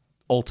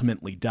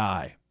ultimately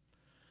die.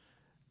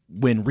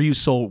 When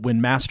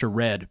Master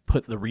Red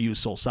put the Ryu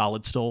Soul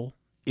Solid Soul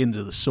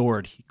into the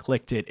sword, he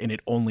clicked it and it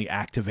only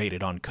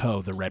activated on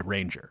Ko, the Red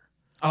Ranger,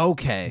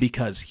 Okay.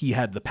 because he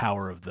had the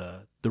power of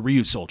the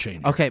Ryu Soul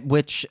Changer. Okay,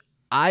 which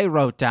I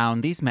wrote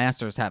down, these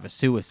masters have a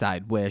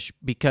suicide wish,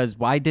 because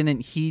why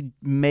didn't he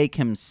make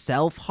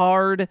himself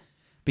hard?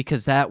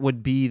 Because that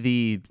would be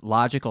the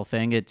logical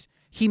thing.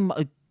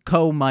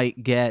 Ko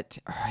might get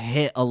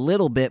hit a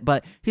little bit,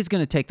 but he's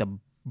going to take the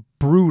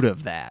brute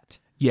of that.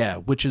 Yeah,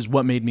 which is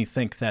what made me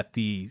think that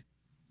the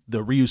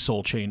Ryu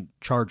Soul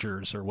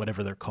Chargers, or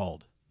whatever they're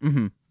called,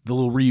 the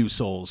little Ryu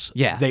Souls,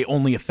 Yeah. they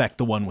only affect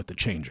the one with the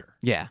changer.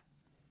 Yeah.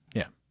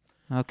 Yeah.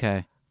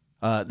 Okay.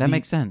 That The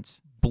makes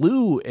sense.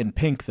 Blue and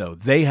Pink, though,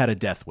 they had a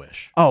death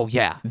wish. Oh,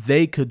 yeah.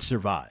 They could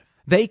survive.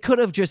 They could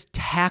have just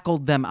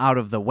tackled them out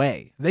of the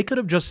way, They could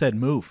have just said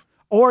move.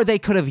 or they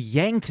could have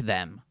yanked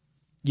them.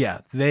 Yeah,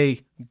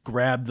 they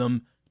grabbed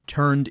them,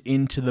 turned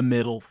into the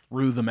middle,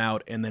 threw them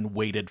out, and then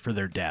waited for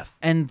their death.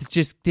 And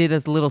just did a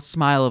little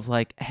smile of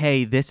like,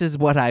 hey, this is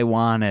what I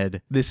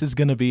wanted. This is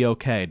going to be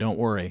okay. Don't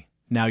worry.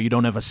 Now you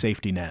don't have a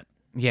safety net.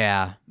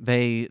 Yeah,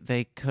 they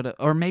could have,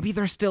 or maybe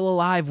they're still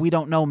alive. We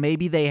don't know.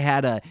 Maybe they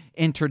had a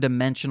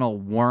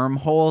interdimensional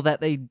wormhole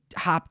that they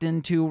hopped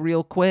into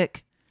real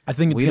quick. I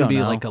think it's We going to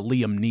don't be know. like a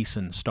Liam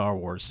Neeson Star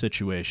Wars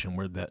situation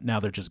where now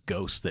they're just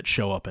ghosts that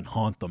show up and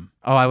haunt them.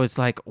 Oh, I was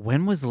like,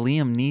 when was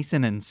Liam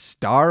Neeson in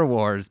Star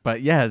Wars?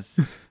 But yes,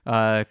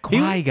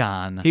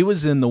 Qui-Gon. He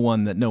was in the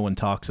one that no one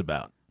talks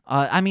about.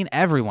 I mean,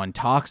 everyone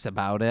talks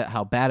about it,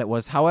 how bad it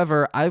was.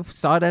 However, I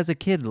saw it as a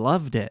kid,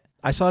 loved it.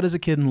 I saw it as a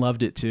kid and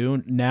loved it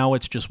too. Now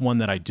it's just one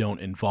that I don't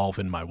involve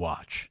in my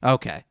watch.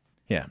 Okay.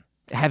 Yeah.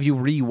 Have you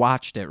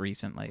rewatched it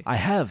recently? I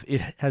have.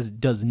 It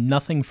does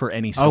nothing for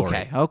any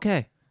story.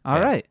 Okay. All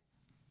Yeah. right.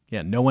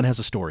 Yeah, no one has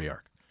a story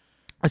arc.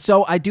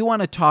 So I do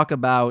want to talk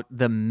about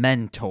the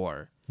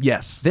mentor.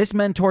 Yes. This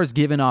mentor's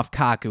giving off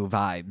Kaku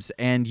vibes,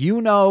 and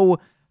you know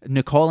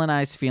Nicole and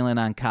I's feeling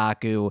on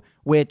Kaku,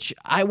 which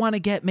I want to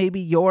get maybe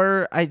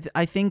your. I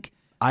think,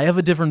 I have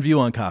a different view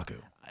on Kaku.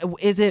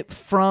 is it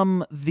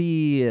from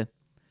the?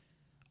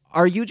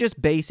 Are you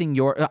just basing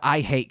your? I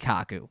hate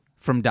Kaku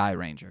from Die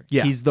Ranger.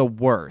 Yeah. He's the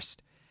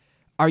worst.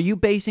 Are you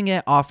basing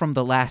it off from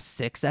the last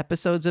 6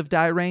 episodes of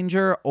Die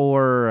Ranger,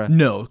 or?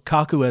 No,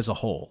 Kaku as a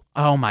whole.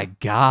 Oh my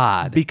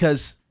God!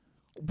 Because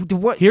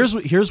What?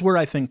 here's where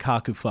I think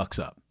Kaku fucks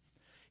up.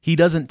 He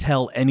doesn't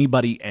tell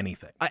anybody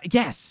anything.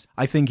 Yes.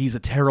 I think he's a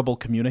terrible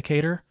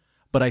communicator,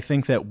 but I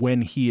think that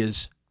when he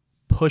is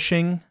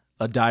pushing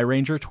a Die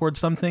Ranger towards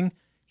something,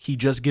 he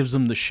just gives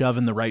them the shove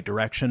in the right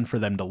direction for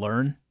them to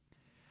learn.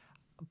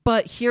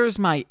 But here's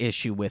my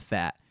issue with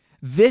that.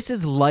 This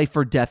is life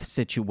or death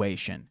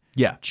situation.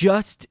 Yeah.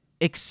 Just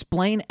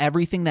explain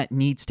everything that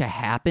needs to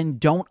happen.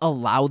 Don't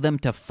allow them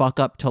to fuck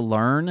up to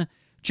learn.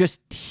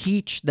 Just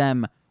teach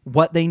them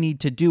what they need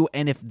to do.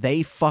 And if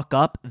they fuck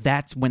up,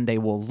 that's when they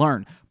will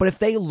learn. But if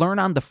they learn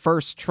on the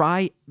first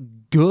try,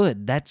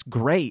 good. That's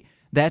great.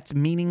 That's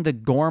meaning the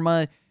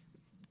Gorma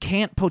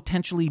can't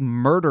potentially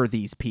murder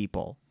these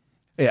people.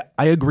 Yeah,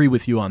 I agree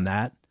with you on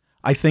that.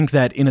 I think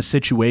that in a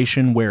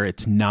situation where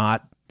it's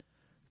not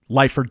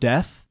life or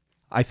death,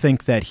 I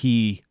think that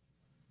he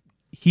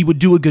would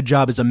do a good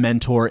job as a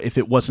mentor if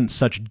it wasn't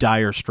such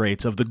dire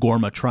straits of the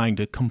Gorma trying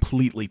to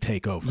completely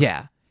take over.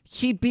 Yeah.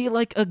 He'd be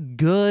like a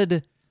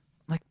good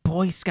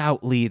Boy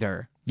Scout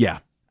leader. Yeah.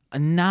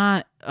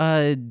 Not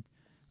the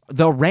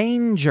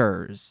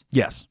Rangers.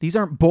 Yes. These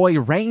aren't Boy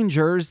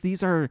Rangers.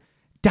 These are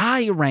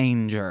Die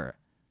Ranger.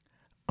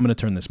 I'm going to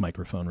turn this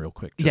microphone real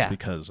quick just Yeah.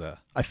 because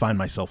I find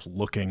myself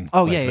looking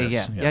Oh, like yeah,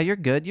 this. yeah. You're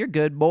good. You're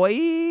good,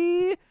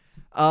 boy.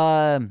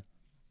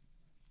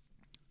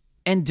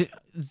 And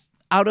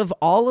out of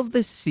all of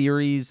the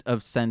series of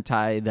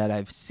Sentai that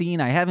I've seen,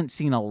 I haven't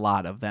seen a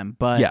lot of them,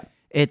 but Yeah.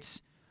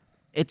 it's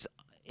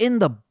in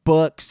the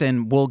books,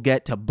 and we'll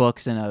get to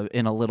books in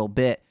a little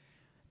bit.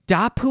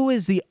 Dapu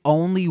is the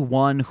only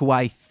one who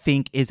I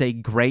think is a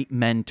great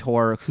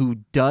mentor who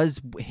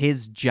does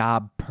his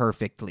job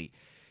perfectly.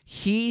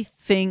 He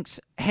thinks,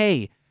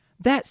 hey,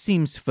 that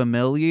seems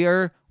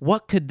familiar.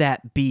 What could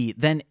that be?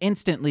 Then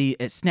instantly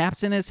it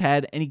snaps in his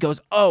head and he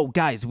goes, oh,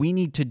 guys, we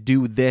need to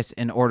do this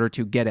in order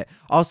to get it.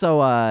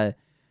 Also,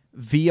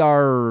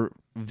 VR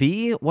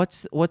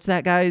What's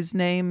that guy's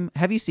name?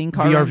 Have you seen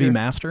Car Ranger? VRV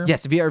Master?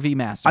 Yes, VRV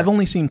Master. I've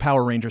only seen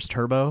Power Rangers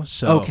Turbo,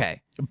 so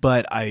Okay.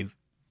 but I've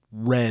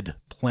read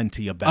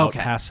plenty about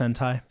past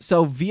Sentai.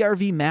 So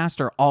VRV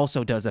Master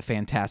also does a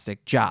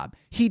fantastic job.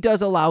 He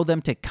does allow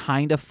them to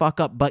kind of fuck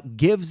up, but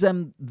gives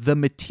them the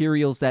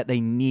materials that they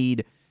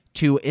need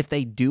to, if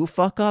they do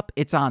fuck up,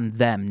 it's on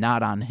them,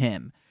 not on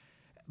him.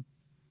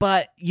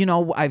 But,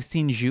 I've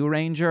seen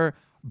Zyuranger.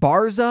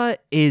 Barza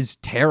is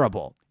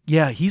terrible.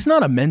 Yeah, he's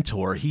not a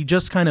mentor. He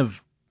just kind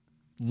of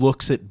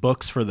looks at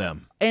books for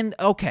them. And,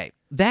 okay,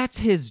 that's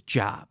his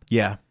job.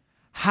 Yeah.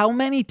 How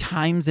many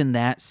times in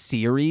that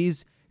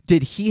series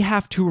did he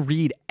have to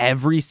read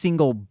every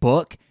single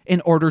book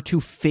in order to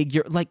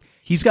figure,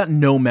 He's got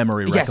no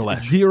memory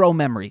recollection. Yes, zero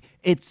memory.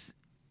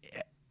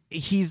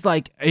 He's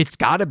like, it's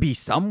got to be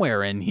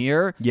somewhere in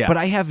here. Yeah. But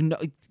I have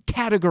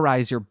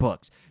categorize your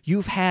books.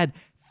 You've had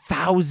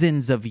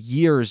thousands of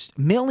years,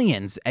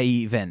 millions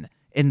even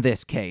in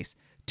this case,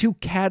 to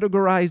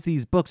categorize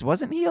these books.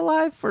 Wasn't he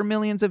alive for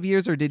millions of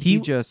years, or did he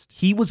just...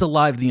 He was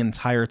alive the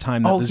entire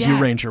time that the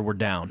Zyuranger were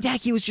down. Yeah,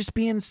 he was just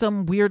being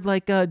some weird,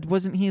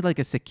 wasn't he like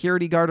a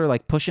security guard or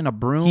like pushing a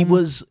broom? He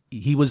was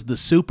the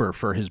super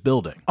for his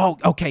building. Oh,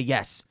 okay,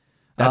 yes.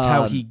 That's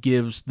how he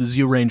gives the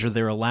Zyuranger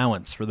their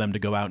allowance for them to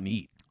go out and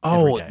eat.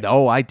 Oh, every day.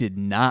 no, I did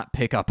not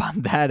pick up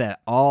on that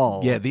at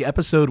all. Yeah, the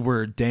episode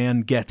where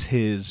Dan gets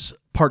his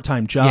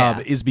part-time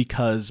job is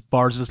because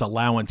Barza's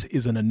allowance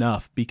isn't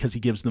enough because he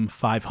gives them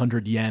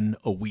 500 yen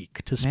a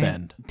week to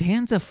spend. Man,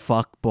 Dan's a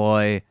fuck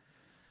boy.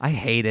 I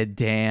hated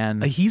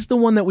Dan. He's the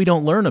one that we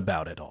don't learn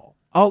about at all.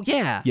 Oh,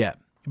 yeah. Yeah,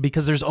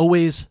 because there's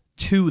always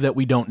two that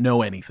we don't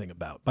know anything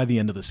about by the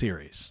end of the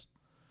series.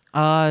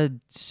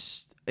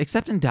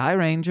 Except in Die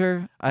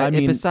Ranger. I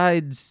mean,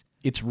 besides...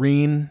 It's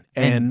Reen,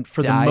 and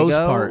for the most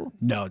part,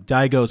 no,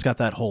 Daigo's got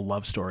that whole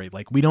love story.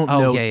 Like, we don't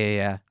know.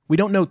 Yeah. We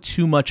don't know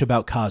too much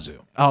about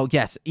Kazu. Oh,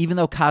 yes. Even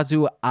though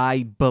Kazu,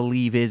 I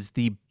believe, is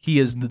the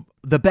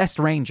best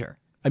ranger.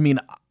 I mean,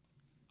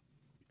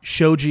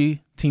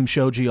 Shoji, Team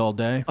Shoji all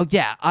day. Oh,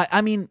 yeah.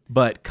 I mean...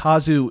 But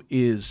Kazu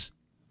is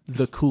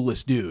the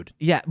coolest dude.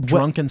 Yeah.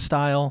 Drunken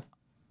style.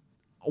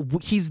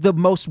 He's the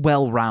most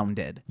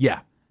well-rounded.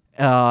 Yeah.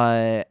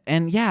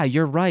 And yeah,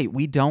 you're right.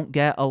 We don't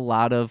get a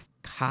lot of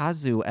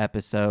Kazu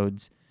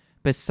episodes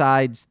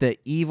besides the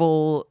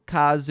evil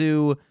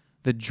Kazu,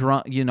 the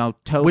drunk,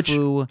 Tofu. Which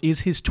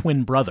is his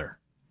twin brother.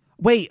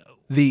 Wait.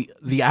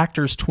 The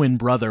actor's twin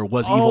brother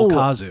was evil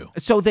Kazu.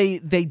 So they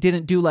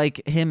didn't do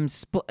like him.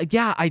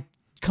 Yeah,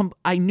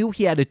 I knew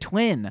he had a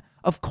twin.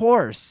 Of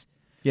course.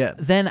 Yeah.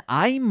 Then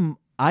I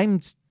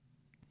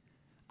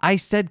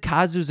said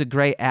Kazu's a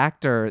great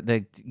actor,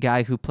 the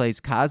guy who plays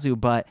Kazu,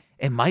 but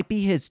it might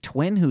be his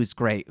twin who's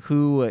great,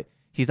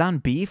 he's on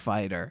B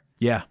Fighter.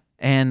 Yeah.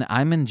 And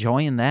I'm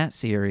enjoying that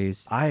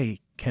series. I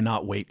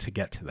cannot wait to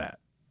get to that.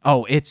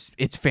 Oh, it's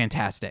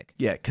fantastic.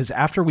 Yeah, because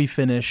after we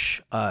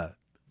finish,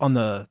 on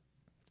the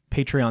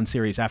Patreon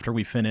series, after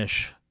we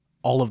finish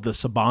all of the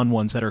Saban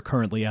ones that are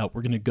currently out,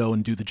 we're going to go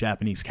and do the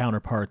Japanese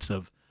counterparts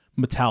of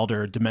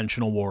Metalder,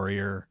 Dimensional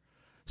Warrior,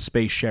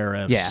 Space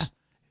Sheriffs,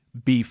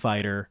 B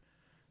Fighter.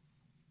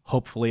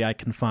 Hopefully I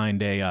can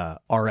find a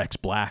RX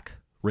Black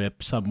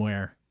rip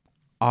somewhere.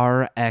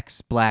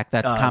 RX Black,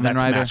 that's Kamen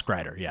Rider? Mask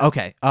Rider, yeah.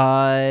 Okay.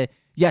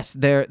 Yes,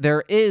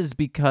 there is,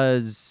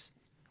 because...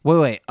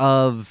 Wait.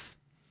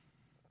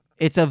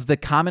 It's of the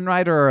Kamen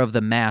Rider or of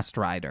the Masked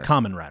Rider?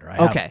 Kamen Rider. I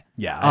have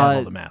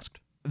all the masked.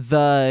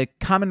 The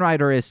Kamen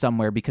Rider is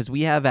somewhere, because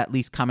we have at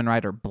least Kamen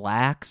Rider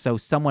Black, so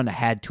someone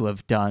had to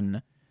have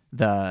done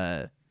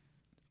the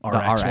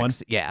RX one?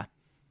 Yeah.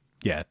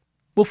 Yeah.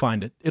 We'll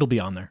find it. It'll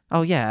be on there.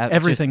 Oh, yeah.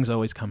 Everything's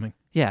always coming.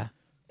 Yeah.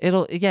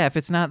 If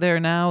it's not there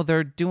now,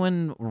 they're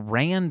doing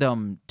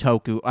random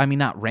toku. I mean,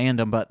 not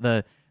random, but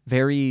the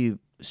very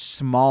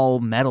small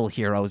metal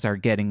heroes are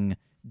getting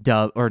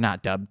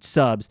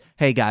subs.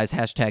 Hey guys,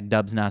 #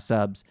 dubs, not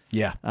subs.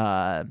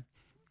 Yeah.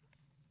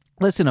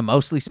 Listen to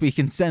Mostly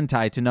Speaking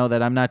Sentai to know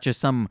that I'm not just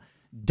some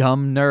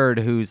dumb nerd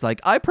who's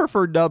like, I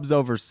prefer dubs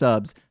over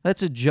subs.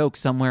 That's a joke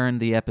somewhere in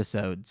the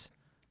episodes.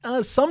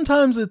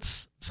 Sometimes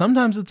it's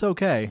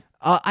okay.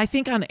 I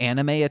think on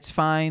anime it's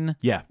fine.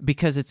 Yeah.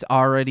 Because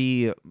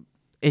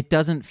it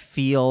doesn't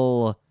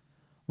feel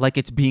like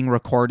it's being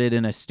recorded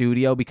in a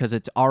studio, because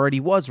it already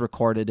was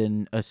recorded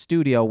in a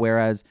studio,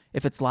 whereas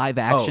if it's live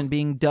action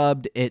being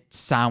dubbed, it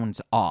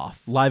sounds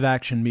off. Live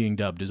action being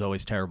dubbed is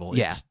always terrible.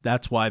 Yeah.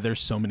 That's why there's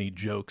so many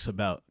jokes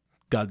about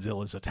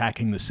Godzilla's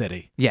attacking the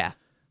city. Yeah.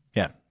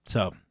 Yeah.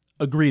 So,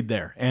 agreed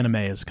there. Anime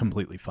is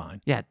completely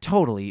fine. Yeah,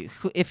 totally.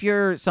 If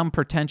you're some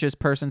pretentious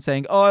person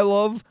saying, "Oh, I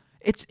love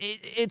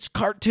it's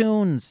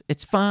cartoons,"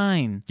 it's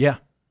fine. Yeah.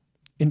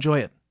 Enjoy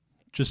it.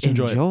 Just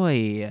enjoy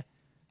it.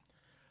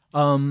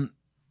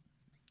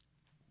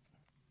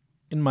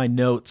 In my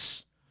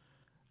notes,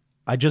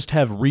 I just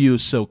have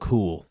Ryu's so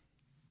cool,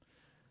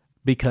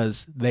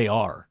 because they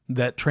are.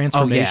 That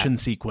transformation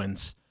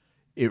sequence,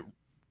 it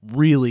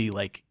really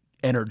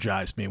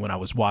energized me when I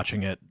was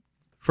watching it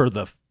for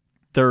the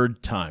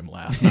third time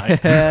last night.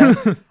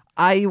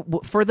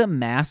 For the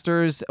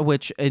Masters,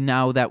 which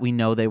now that we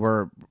know they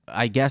were,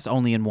 I guess,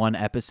 only in one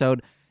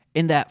episode,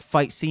 in that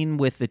fight scene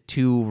with the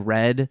two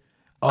red,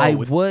 I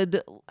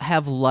would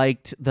have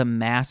liked the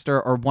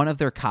Master or one of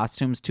their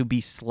costumes to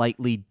be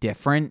slightly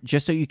different,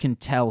 just so you can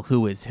tell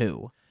who is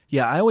who.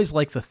 Yeah, I always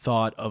like the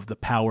thought of the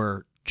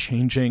power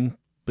changing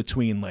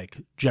between like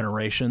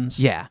generations.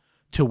 Yeah.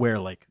 To where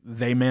like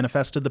they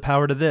manifested the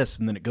power to this,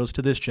 and then it goes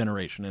to this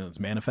generation, and it's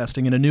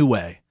manifesting in a new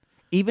way.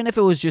 Even if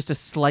it was just a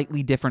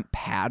slightly different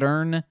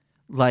pattern,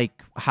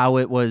 like how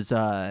it was,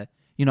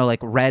 like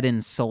red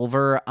and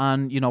silver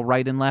on,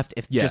 right and left,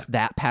 if just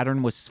that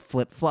pattern was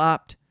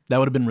flip-flopped. That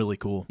would have been really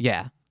cool.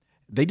 Yeah.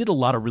 They did a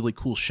lot of really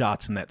cool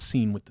shots in that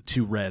scene with the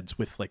two reds,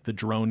 with like the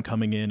drone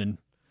coming in and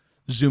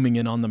zooming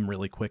in on them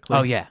really quickly.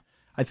 Oh, yeah.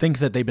 I think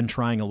that they've been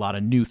trying a lot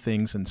of new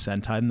things in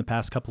Sentai in the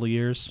past couple of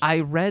years. I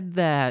read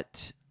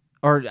that...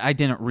 Or I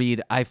didn't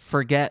read, I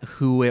forget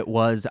who it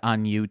was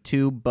on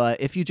YouTube,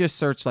 but if you just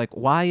search, like,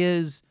 why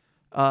is,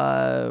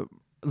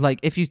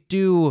 if you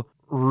do,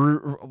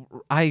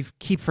 I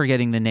keep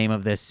forgetting the name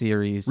of this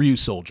series. Ryu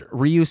Soldier,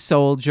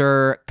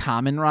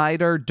 Kamen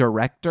Rider,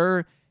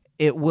 director,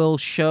 it will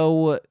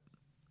show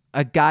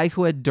a guy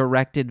who had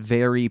directed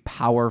very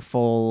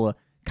powerful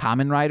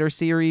Kamen Rider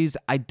series.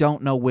 I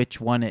don't know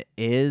which one it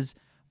is,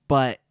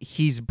 but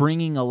he's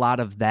bringing a lot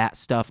of that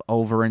stuff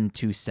over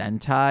into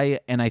Sentai,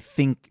 and I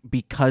think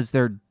because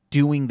they're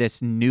doing this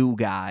new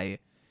guy,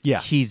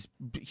 he's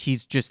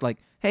just like,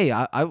 hey,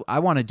 I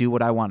want to do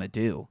what I want to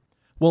do.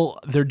 Well,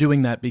 they're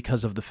doing that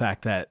because of the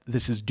fact that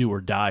this is do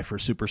or die for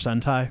Super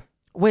Sentai.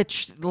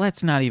 Which,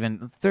 let's not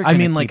even... They're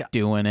going to keep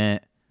doing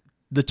it.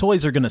 The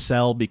toys are going to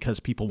sell because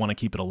people want to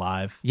keep it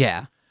alive.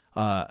 Yeah.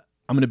 I'm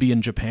going to be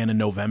in Japan in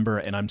November,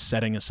 and I'm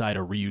setting aside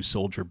a Ryu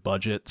Soldier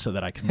budget so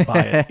that I can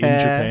buy it in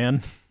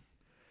Japan.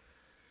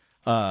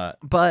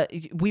 But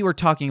we were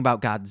talking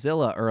about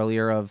Godzilla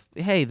earlier of,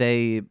 hey,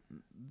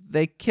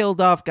 they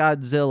killed off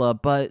Godzilla,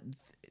 but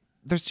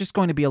there's just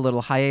going to be a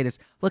little hiatus.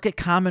 Look at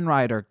Kamen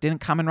Rider. Didn't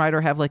Kamen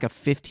Rider have like a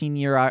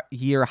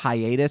 15-year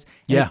hiatus?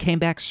 And it came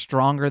back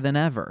stronger than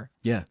ever.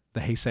 Yeah, the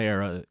Heisei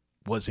era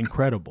was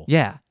incredible.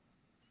 Yeah.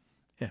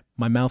 Yeah,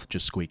 my mouth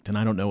just squeaked, and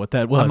I don't know what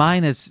that was.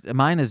 Mine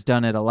has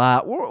done it a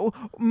lot.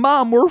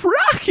 Mom, we're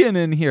rocking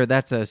in here.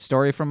 That's a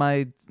story from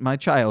my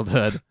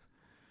childhood.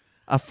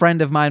 A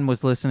friend of mine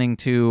was listening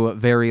to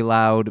very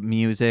loud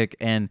music,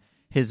 and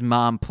his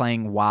mom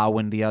playing WoW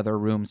in the other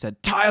room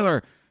said,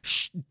 Tyler,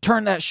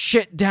 turn that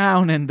shit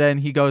down. And then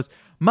he goes,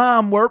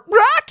 Mom, we're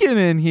rocking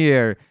in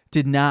here.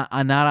 Not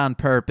on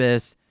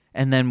purpose.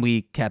 And then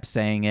we kept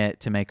saying it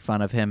to make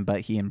fun of him,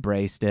 but he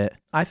embraced it.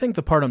 I think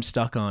the part I'm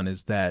stuck on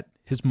is that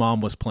his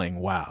mom was playing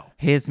WoW.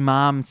 His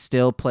mom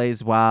still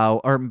plays WoW,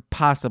 or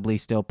possibly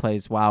still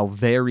plays WoW,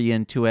 very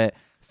into it.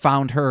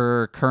 Found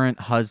her current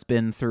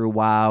husband through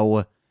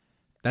WoW.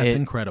 That's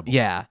incredible.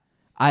 Yeah.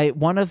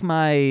 One of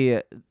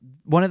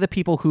the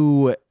people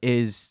who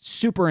is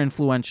super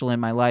influential in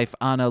my life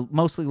on a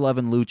Mostly Love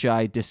and Lucha,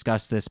 I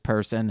discussed this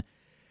person.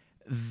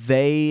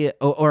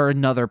 Or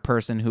another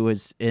person who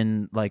is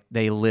in, like,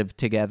 they lived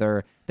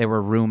together. They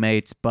were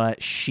roommates,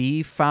 but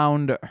she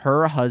found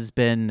her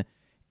husband,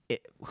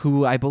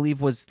 who I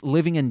believe was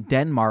living in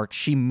Denmark.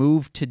 She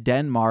moved to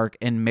Denmark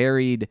and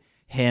married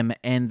him,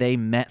 and they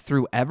met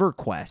through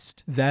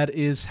EverQuest. That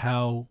is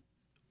how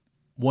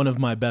one of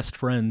my best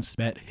friends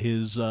met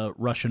his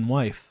Russian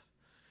wife.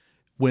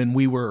 When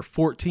we were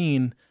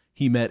 14,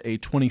 he met a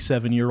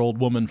 27-year-old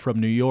woman from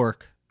New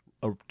York,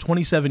 a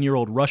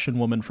 27-year-old Russian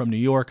woman from New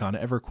York on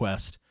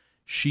EverQuest.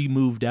 She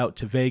moved out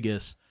to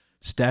Vegas,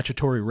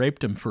 statutory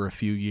raped him for a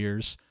few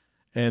years,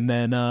 and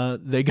then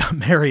they got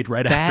married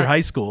right after high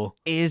school.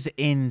 Is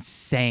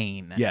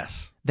insane.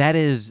 Yes. That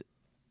is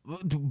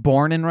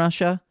born in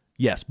Russia?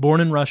 Yes, born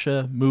in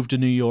Russia, moved to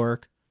New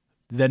York,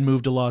 then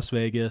moved to Las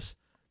Vegas,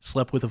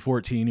 slept with a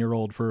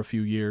 14-year-old for a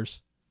few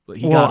years.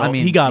 He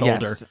got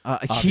older.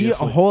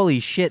 Holy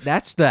shit,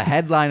 that's the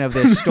headline of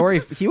this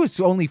story. He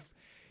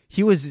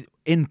was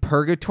in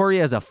purgatory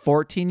as a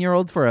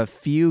 14-year-old for a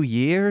few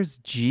years?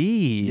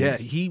 Jeez. Yeah,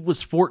 he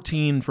was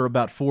 14 for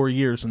about 4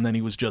 years, and then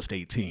he was just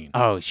 18.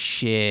 Oh,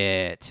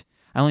 shit.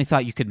 I only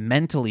thought you could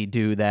mentally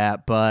do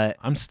that, but...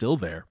 I'm still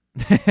there.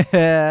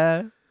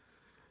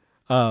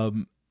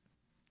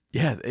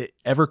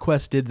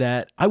 EverQuest did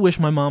that. I wish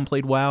my mom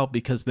played WoW,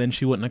 because then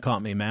she wouldn't have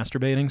caught me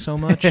masturbating so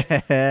much.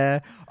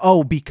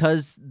 Oh,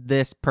 because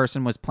this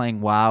person was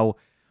playing WoW,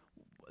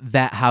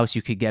 that house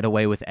you could get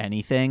away with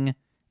anything.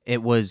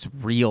 It was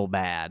real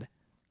bad.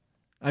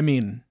 I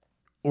mean,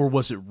 or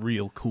was it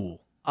real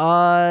cool?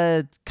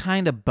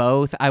 Kind of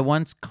both. I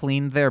once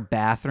cleaned their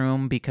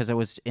bathroom because it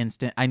was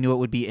instant. I knew it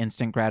would be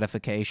instant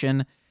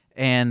gratification,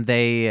 and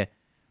the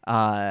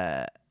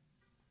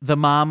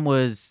mom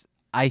was,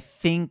 I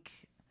think,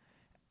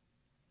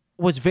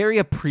 was very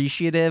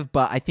appreciative,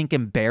 but I think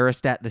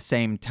embarrassed at the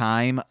same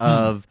time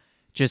of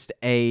just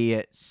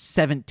a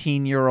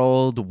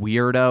 17-year-old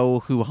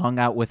weirdo who hung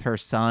out with her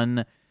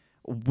son.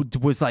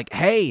 Was like,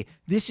 hey,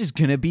 this is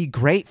going to be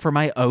great for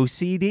my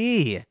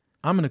OCD.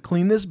 I'm going to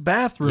clean this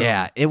bathroom.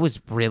 Yeah, it was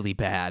really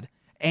bad.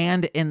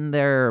 And in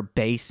their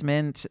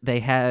basement,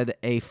 they had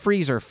a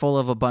freezer full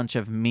of a bunch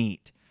of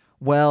meat.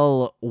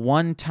 Well,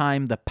 one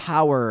time the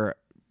power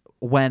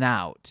went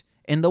out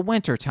in the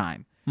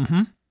wintertime.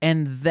 Mm-hmm.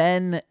 And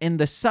then in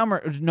the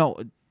summer,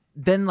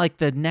 then like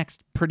the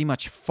next pretty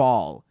much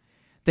fall,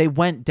 they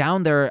went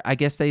down there. I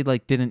guess they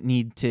like didn't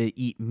need to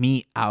eat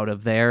meat out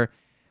of there.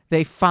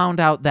 They found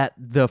out that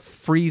the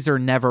freezer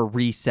never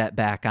reset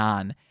back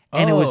on.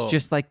 And it was Oh.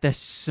 just like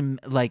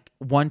like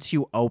once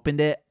you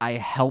opened it, I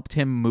helped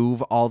him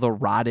move all the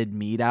rotted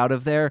meat out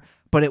of there.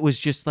 But it was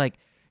just like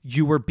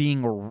you were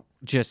being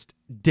just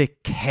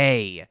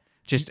decay,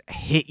 just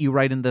hit you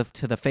right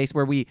to the face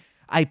where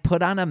I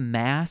put on a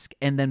mask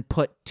and then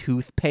put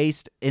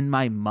toothpaste in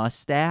my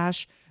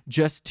mustache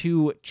just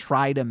to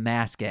try to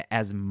mask it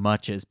as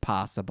much as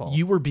possible.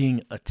 You were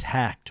being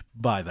attacked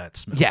by that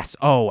smell. Yes.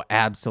 Oh,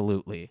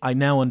 absolutely. I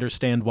now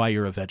understand why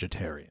you're a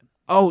vegetarian.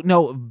 Oh,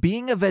 no.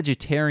 Being a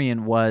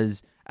vegetarian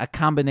was a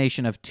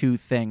combination of two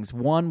things.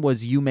 One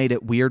was you made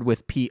it weird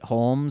with Pete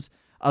Holmes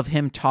of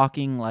him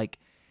talking like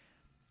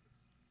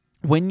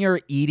when you're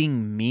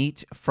eating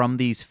meat from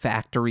these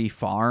factory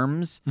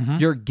farms,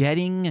 you're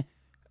getting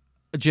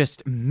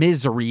just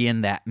misery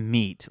in that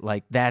meat.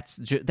 Like that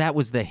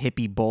was the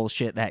hippie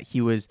bullshit that he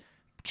was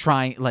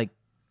trying like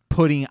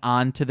putting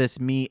onto this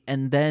meat.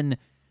 And then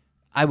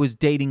I was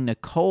dating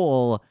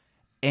Nicole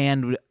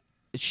and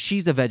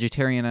she's a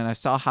vegetarian and I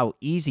saw how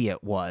easy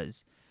it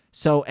was.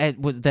 So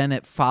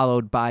it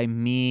followed by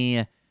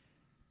me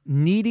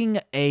needing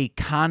a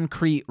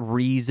concrete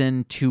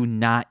reason to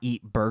not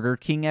eat Burger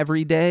King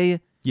every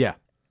day. Yeah.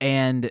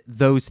 And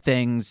those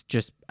things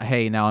just,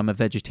 hey, now I'm a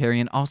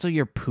vegetarian. Also,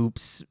 your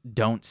poops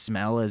don't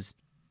smell as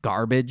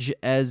garbage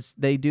as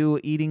they do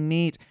eating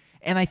meat.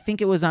 And I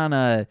think it was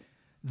on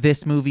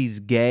This Movie's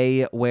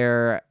Gay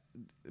where,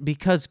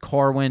 because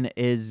Corwin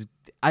is,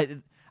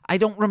 I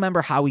don't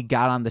remember how he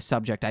got on the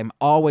subject. I'm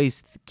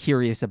always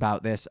curious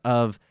about this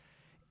of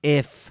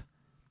if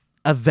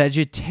a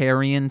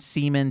vegetarian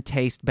semen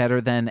tastes better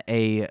than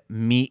a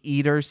meat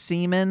eater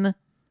semen.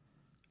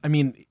 I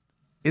mean,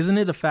 isn't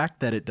it a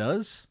fact that it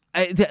does?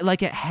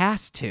 Like it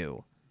has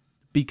to.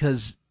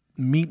 Because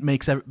meat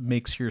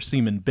makes your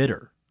semen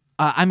bitter.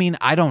 I mean,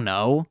 I don't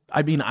know.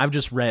 I mean, I've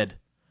just read.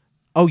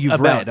 Oh,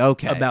 you've read?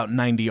 Okay. About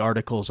 90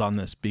 articles on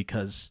this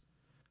because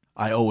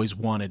I always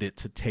wanted it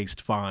to taste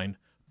fine,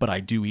 but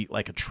I do eat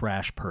like a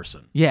trash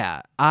person.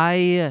 Yeah.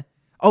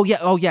 Oh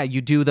yeah.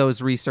 You do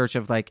those research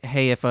of like,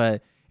 hey,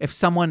 if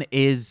someone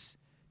is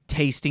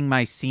tasting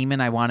my semen,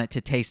 I want it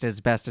to taste as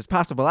best as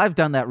possible. I've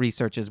done that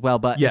research as well,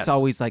 but Yes. It's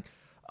always like,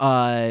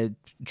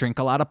 drink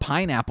a lot of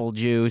pineapple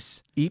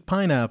juice. Eat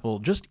pineapple.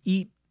 Just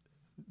eat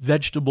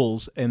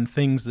vegetables and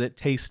things that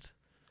taste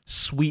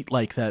sweet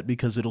like that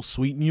because it'll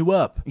sweeten you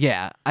up.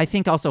 Yeah. I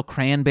think also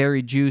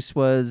cranberry juice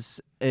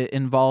was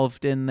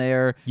involved in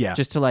there. Yeah.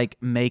 Just to like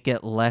make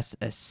it less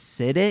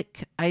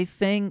acidic, I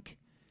think.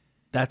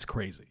 That's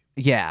crazy.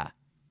 Yeah.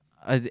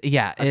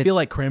 Yeah. I feel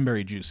like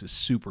cranberry juice is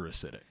super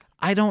acidic.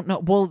 I don't know.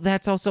 Well,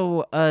 that's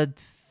also a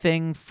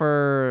thing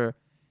for,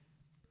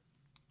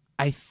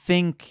 I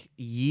think,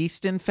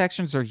 yeast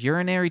infections or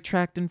urinary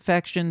tract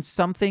infections,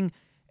 something.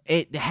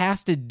 It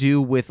has to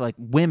do with like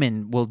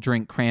women will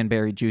drink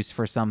cranberry juice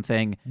for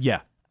something.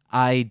 Yeah.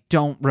 I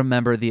don't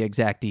remember the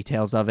exact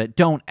details of it.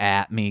 Don't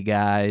at me,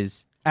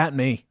 guys. At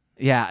me.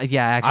 Yeah,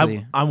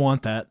 actually. I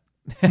want that.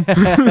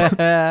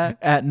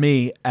 At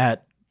me,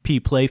 at P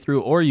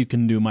Playthrough, or you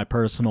can do my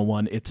personal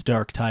one, It's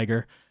Dark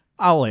Tiger.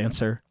 I'll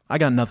answer. I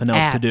got nothing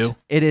else to do.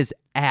 It is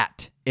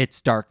at It's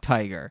Dark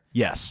Tiger.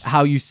 Yes.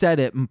 How you said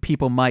it,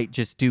 people might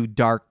just do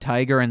Dark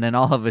Tiger, and then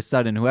all of a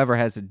sudden, whoever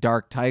has a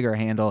Dark Tiger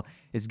handle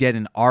is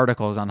getting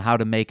articles on how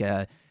to make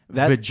a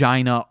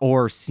vagina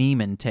or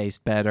semen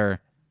taste better.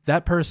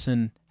 That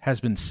person has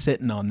been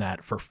sitting on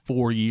that for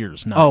 4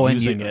 years, not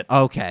using it.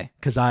 Okay.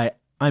 Because I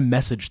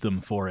messaged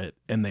them for it,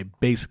 and they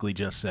basically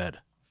just said,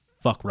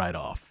 fuck right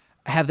off.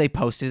 Have they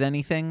posted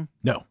anything?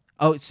 No.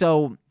 Oh,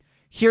 so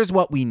here's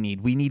what we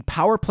need. We need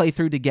Power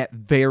Playthrough to get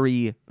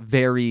very,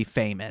 very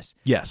famous.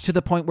 Yes. To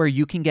the point where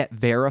you can get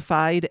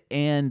verified.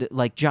 And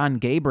like John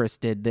Gabris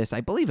did this,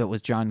 I believe it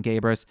was John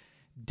Gabris,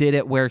 did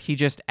it where he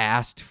just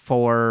asked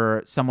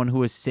for someone who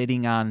was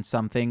sitting on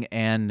something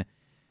and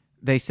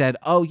they said,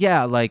 oh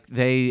yeah, like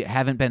they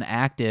haven't been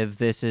active.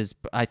 This is,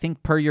 I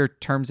think per your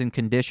terms and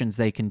conditions,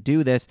 they can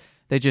do this.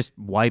 They just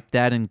wiped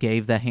that and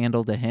gave the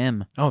handle to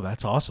him. Oh,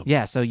 that's awesome.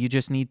 Yeah. So you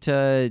just need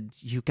to,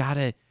 you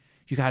gotta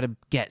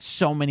get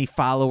so many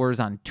followers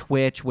on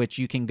Twitch, which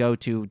you can go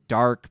to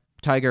Dark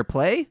Tiger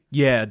Play.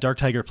 Yeah, Dark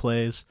Tiger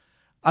Plays.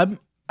 I've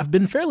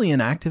been fairly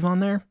inactive on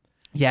there.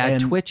 Yeah,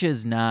 And Twitch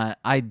is not,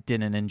 I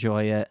didn't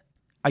enjoy it.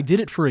 I did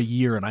it for a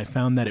year, and I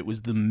found that it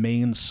was the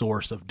main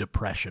source of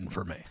depression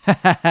for me.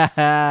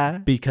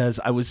 Because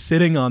I was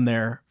sitting on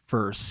there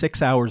for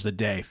 6 hours a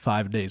day,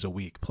 5 days a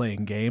week,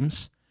 playing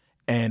games,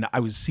 and I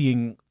was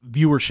seeing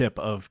viewership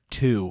of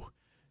 2,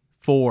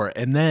 4,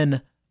 and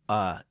then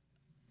I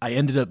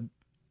ended up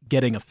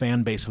getting a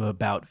fan base of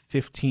about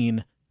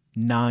 15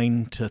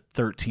 9 to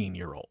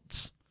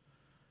 13-year-olds.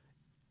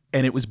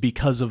 And it was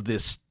because of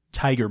this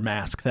tiger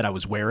mask that I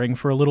was wearing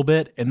for a little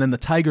bit, and then the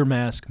tiger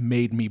mask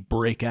made me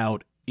break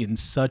out in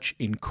such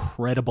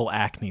incredible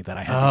acne that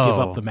I had to give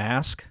up the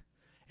mask,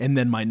 and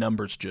then my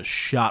numbers just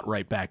shot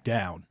right back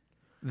down.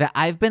 That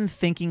I've been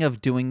thinking of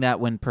doing that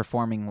when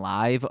performing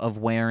live, of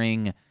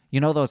wearing,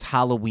 you know, those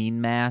Halloween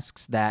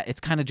masks that it's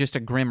kind of just a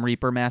Grim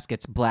Reaper mask.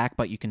 It's black,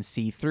 but you can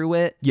see through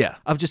it. Yeah.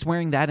 Of just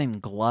wearing that in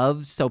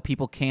gloves so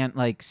people can't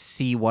like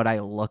see what I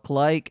look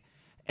like.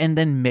 And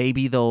then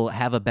maybe they'll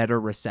have a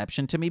better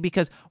reception to me,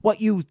 because what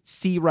you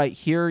see right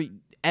here,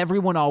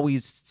 everyone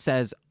always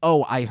says,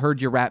 oh, I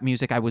heard your rap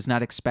music. I was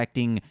not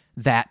expecting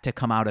that to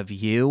come out of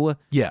you.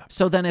 Yeah.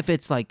 So then if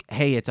it's like,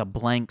 hey, it's a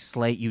blank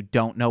slate, you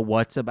don't know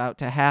what's about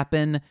to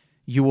happen,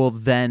 you will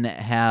then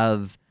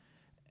have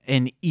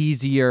an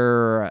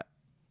easier,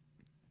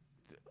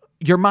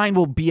 your mind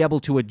will be able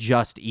to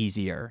adjust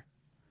easier.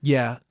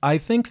 Yeah, I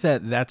think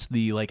that's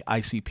the like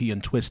ICP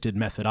and Twisted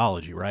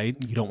methodology, right?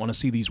 You don't want to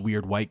see these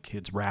weird white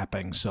kids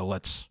rapping, so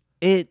let's...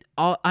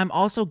 I'm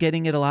also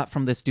getting it a lot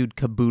from this dude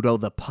Kabuto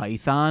the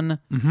Python,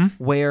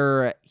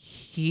 where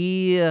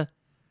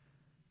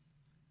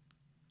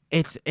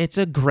it's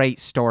a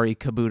great story.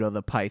 Kabuto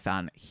the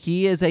Python.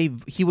 He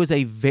was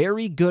a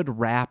very good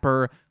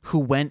rapper who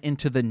went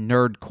into the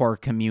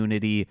nerdcore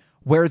community,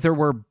 where there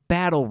were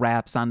battle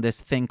raps on this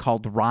thing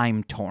called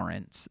Rhyme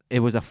Torrents.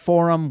 It was a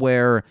forum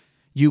where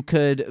you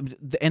could,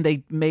 and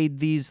they made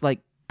these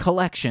like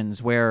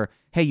collections where,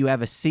 hey, you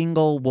have a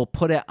single, we'll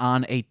put it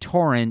on a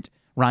torrent.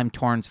 Rhyme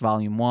Torrents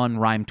Volume 1,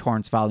 Rhyme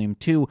Torrents Volume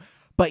 2,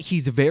 but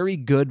he's very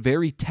good,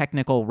 very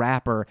technical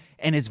rapper,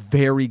 and is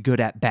very good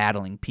at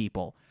battling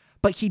people.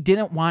 But he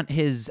didn't want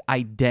his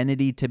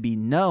identity to be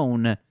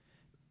known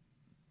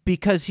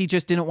because he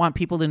just didn't want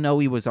people to know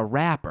he was a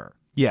rapper.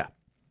 Yeah.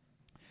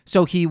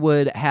 So he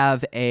would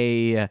have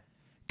a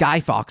Guy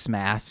Fawkes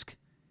mask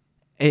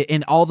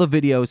in all the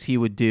videos he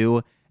would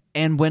do.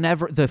 And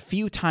whenever, the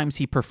few times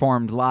he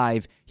performed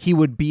live, he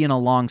would be in a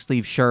long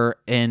sleeve shirt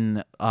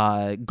and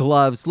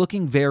gloves,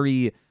 looking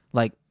very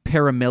like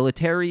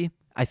paramilitary.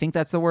 I think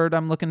that's the word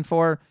I'm looking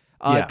for.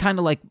 Kind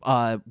of like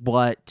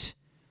what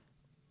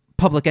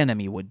Public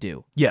Enemy would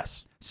do.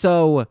 Yes.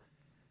 So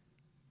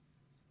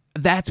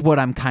that's what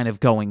I'm kind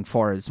of going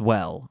for as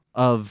well,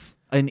 of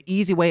an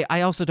easy way.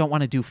 I also don't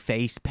want to do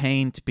face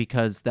paint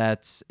because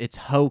it's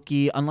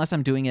hokey unless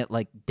I'm doing it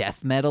like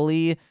death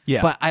metal-y.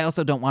 Yeah. But I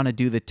also don't want to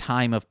do the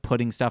time of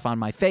putting stuff on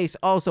my face.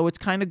 Also, it's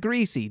kind of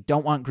greasy.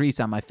 Don't want grease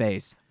on my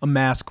face. A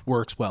mask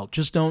works well.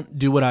 Just don't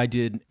do what I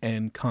did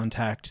and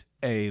contact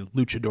a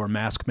luchador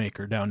mask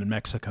maker down in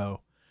Mexico.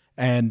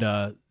 And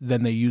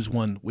then they use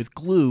one with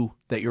glue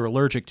that you're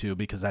allergic to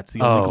because that's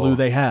the only glue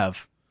they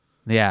have.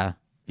 Yeah.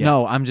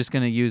 No, I'm just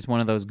going to use one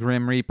of those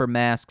Grim Reaper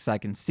masks. I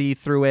can see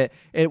through it.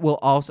 It will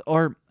also,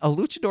 or a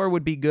luchador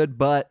would be good,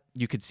 but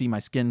you could see my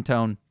skin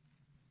tone.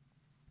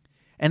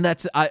 And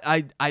that's,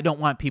 I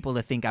don't want people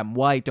to think I'm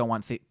white. Don't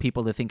want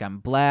people to think I'm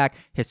black,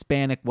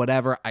 Hispanic,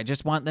 whatever. I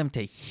just want them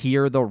to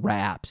hear the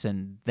raps,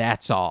 and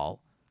that's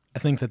all. I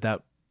think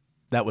that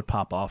would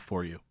pop off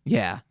for you.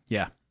 Yeah.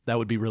 Yeah, that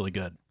would be really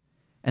good.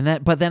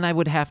 And but then I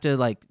would have to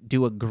like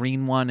do a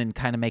green one and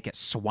kind of make it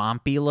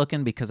swampy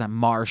looking because I'm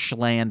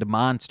marshland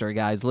monster,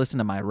 guys. Listen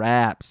to my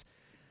raps.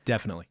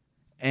 Definitely.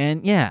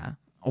 And yeah,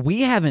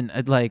 we haven't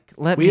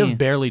we have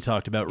barely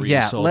talked about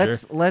Rita Soldier.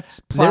 Let's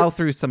plow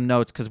through some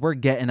notes because we're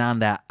getting on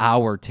that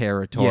hour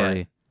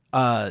territory.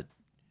 Yeah.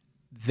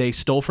 They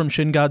stole from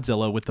Shin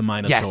Godzilla with the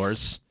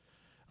Minosaurs.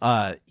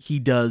 Yes. He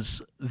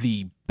does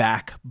the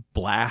back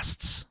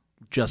blasts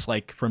just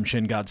like from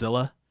Shin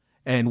Godzilla.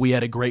 And we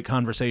had a great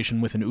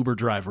conversation with an Uber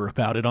driver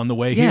about it on the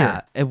way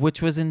here. Yeah,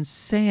 which was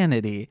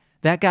insanity.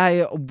 That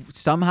guy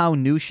somehow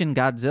knew Shin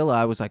Godzilla.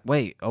 I was like,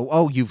 wait,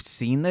 oh, you've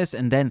seen this?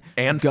 And then...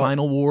 And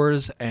Final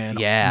Wars and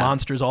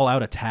Monsters All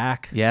Out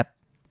Attack. Yep.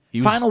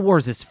 Final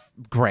Wars is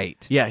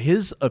great. Yeah,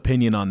 his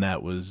opinion on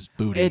that was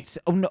booty.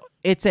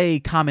 It's a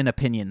common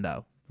opinion,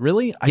 though.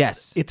 Really?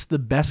 Yes. It's the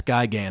best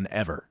Gigan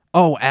ever.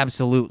 Oh,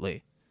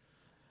 absolutely.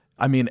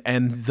 I mean,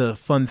 and the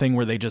fun thing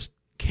where they just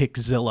kick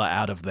Zilla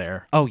out of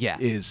there. Oh, yeah.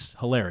 Is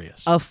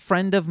hilarious. A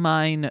friend of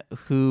mine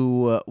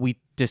who we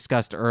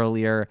discussed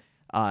earlier,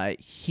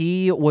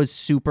 he was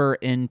super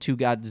into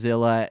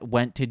Godzilla,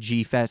 went to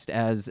G-Fest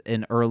as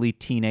an early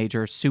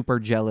teenager, super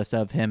jealous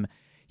of him.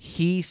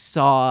 He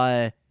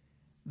saw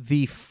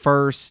the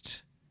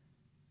first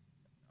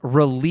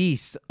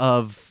release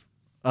of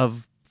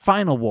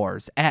Final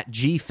Wars at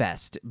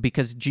G-Fest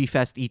because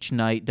G-Fest each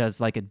night does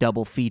like a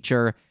double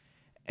feature.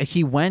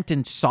 He went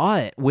and saw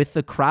it with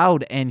the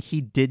crowd, and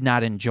he did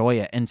not enjoy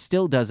it and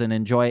still doesn't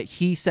enjoy it.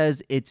 He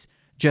says it's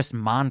just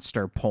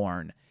monster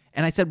porn.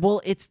 And I said,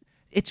 well, it's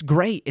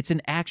great. It's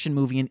an action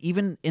movie, and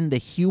even in the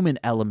human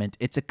element,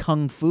 it's a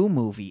kung fu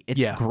movie.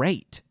 It's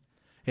great.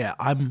 Yeah,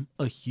 I'm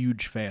a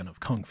huge fan of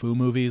kung fu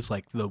movies,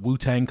 like the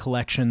Wu-Tang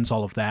collections,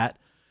 all of that.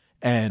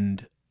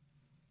 And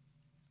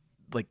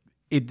like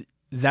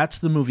that's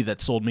the movie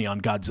that sold me on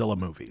Godzilla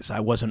movies.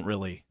 I wasn't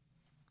really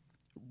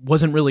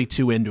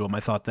too into them. I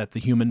thought that the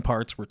human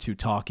parts were too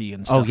talky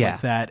and stuff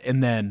like that.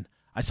 And then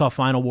I saw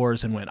Final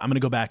Wars and went, I'm going to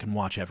go back and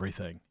watch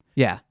everything.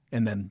 Yeah.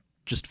 and then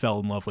just fell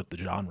in love with the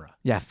genre.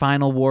 Yeah,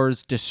 Final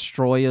Wars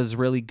Destroy is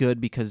really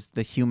good because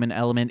the human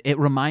element. It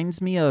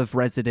reminds me of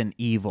Resident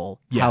Evil,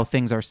 Yeah. how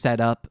things are set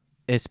up,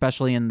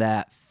 especially in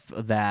that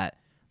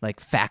like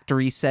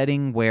factory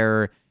setting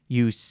where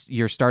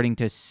you're starting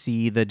to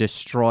see the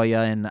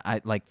Destroya in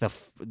like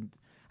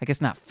I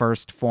guess not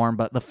first form,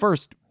 but the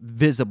first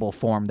visible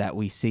form that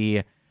we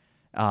see.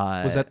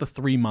 Was that the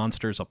three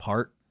monsters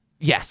apart?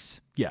 Yes.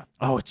 Yeah.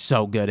 Oh, it's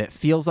so good. It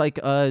feels like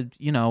a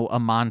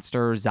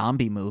monster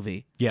zombie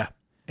movie. Yeah.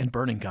 And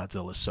Burning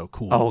Godzilla is so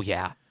cool. Oh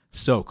yeah.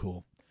 So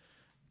cool.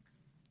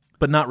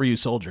 But not Ryu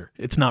Soldier.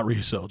 It's not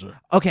Ryu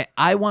Soldier. Okay,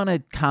 I want to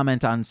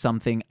comment on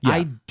something. Yeah.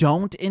 I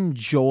don't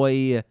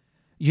enjoy,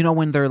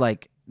 when they're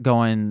like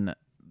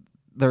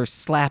they're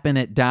slapping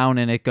it down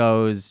and it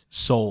goes,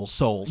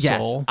 Soul.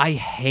 yes, I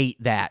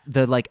hate that.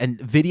 The like a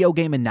video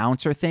game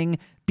announcer thing,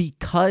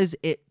 because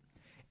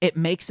it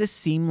makes it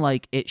seem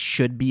like it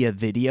should be a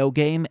video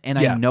game, and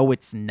Yeah. I know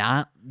it's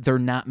not. They're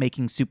not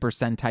making Super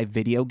Sentai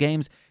video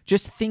games.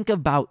 Just think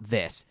about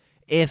this.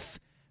 If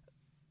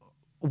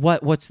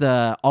what's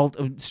the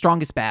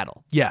Strongest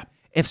Battle? Yeah.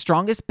 If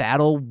Strongest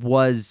Battle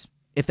was,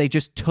 if they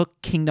just took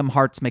Kingdom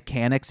Hearts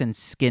mechanics and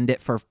skinned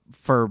it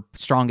for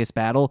Strongest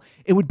Battle,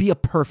 it would be a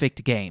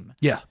perfect game.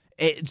 Yeah.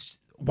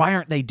 Why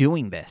aren't they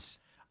doing this?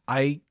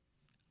 I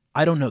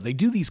don't know. They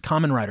do these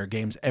Kamen Rider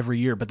games every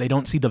year, but they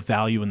don't see the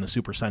value in the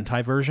Super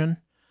Sentai version.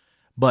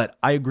 But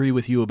I agree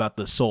with you about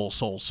the Soul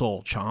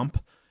Chomp,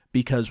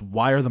 because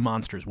why are the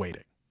monsters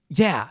waiting?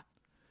 Yeah.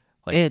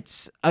 Like-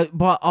 It's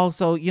but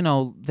also,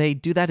 they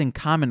do that in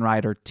Kamen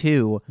Rider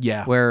too.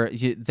 Yeah. Where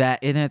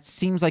and it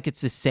seems like it's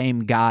the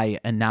same guy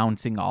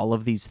announcing all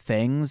of these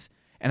things,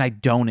 and I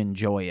don't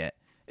enjoy it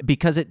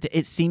because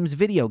it seems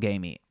video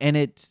gamey. And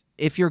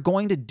if you're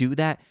going to do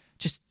that,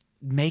 just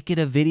make it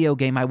a video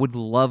game. I would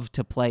love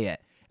to play it.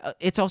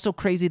 It's also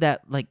crazy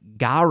that like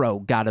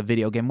Garo got a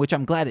video game, which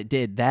I'm glad it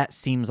did. That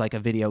seems like a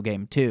video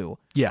game too.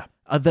 Yeah.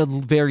 The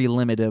very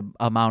limited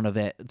amount of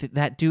it.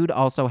 That dude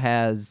also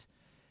has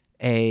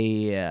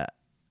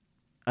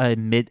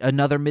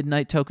another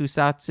Midnight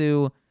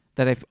Tokusatsu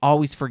that I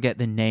always forget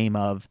the name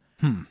of.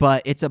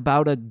 But it's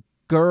about a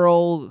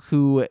girl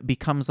who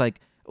becomes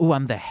like, oh,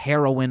 I'm the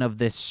heroine of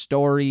this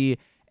story.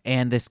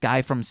 And this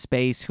guy from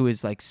space who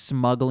is like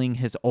smuggling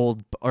his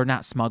old, or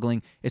not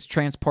smuggling, is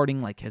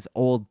transporting like his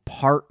old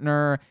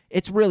partner.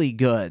 It's really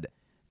good.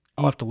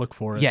 I'll have to look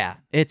for it. Yeah,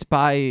 it's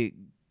by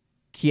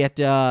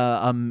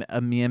Kieta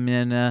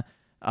Amiyamina,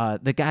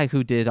 the guy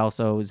who did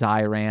also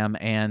Zyram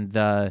and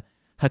the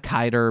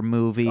Hokkaido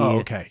movie. Oh,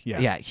 okay. Yeah.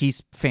 Yeah,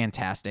 he's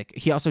fantastic.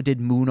 He also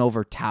did Moon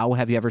Over Tau.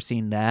 Have you ever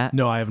seen that?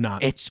 No, I have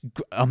not. It's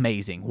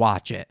amazing.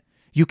 Watch it.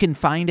 You can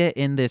find it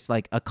in this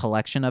like a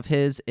collection of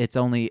his. It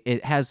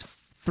has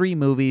 3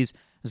 movies.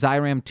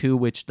 Zyram 2,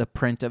 which the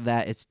print of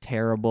that is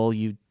terrible.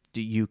 You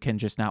can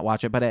just not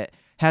watch it. But it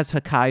has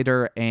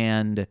Hokkaido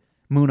and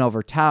Moon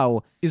Over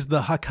Tau. Is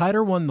the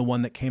Hokkaido one the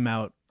one that came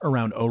out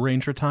around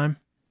O-Ranger time?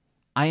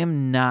 I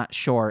am not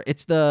sure.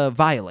 It's the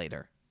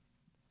Violator.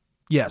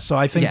 Yeah, so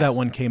I think Yes. that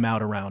one came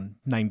out around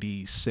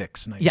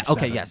 96, 97. Yeah,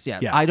 okay, yes, yeah.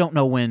 Yeah. I don't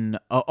know when.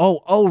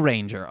 Oh,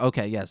 Ranger.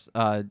 Okay, yes.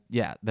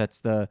 Yeah, that's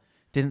the.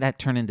 Didn't that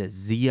turn into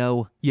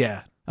Zeo?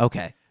 Yeah,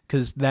 Okay.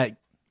 because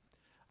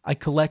I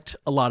collect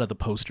a lot of the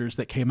posters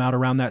that came out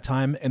around that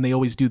time, and they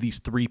always do these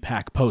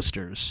 3-pack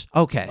posters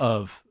Okay.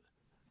 of,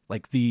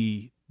 like,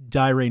 the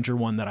Die Ranger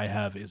one that I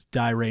have is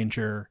Die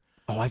Ranger.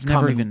 Oh, I've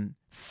never Kamen- even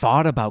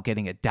thought about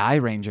getting a Die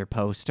Ranger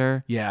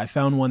poster. Yeah, I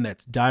found one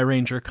that's Die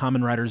Ranger,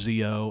 Kamen Rider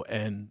Zeo,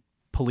 and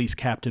Police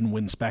Captain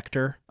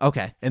Winspector.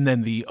 Okay. And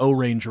then the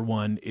O-Ranger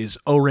one is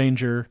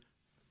O-Ranger,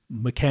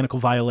 Mechanical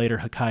Violator,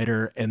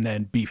 Hokkaido, and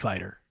then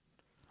B-Fighter.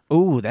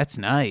 Ooh, that's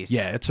nice.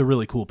 Yeah, it's a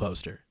really cool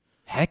poster.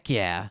 Heck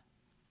yeah.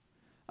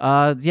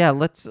 Yeah,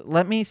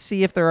 let me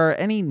see if there are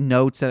any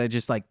notes that I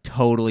just like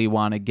totally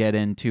want to get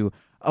into.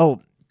 Oh,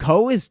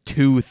 Ko is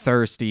too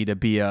thirsty to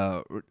be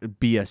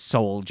a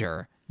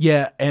soldier.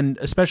 Yeah, and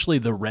especially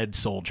the Red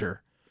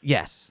Soldier.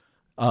 Yes.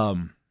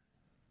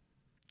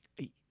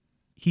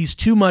 He's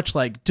too much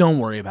like, don't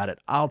worry about it.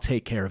 I'll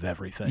take care of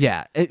everything.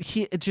 Yeah.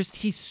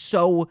 He's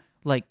so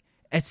like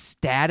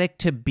ecstatic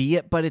to be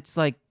it, but it's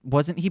like,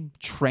 wasn't he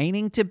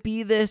training to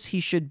be this?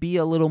 He should be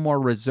a little more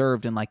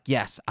reserved and like,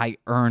 yes, I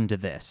earned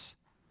this.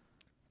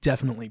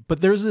 Definitely. But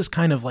there's this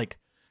kind of like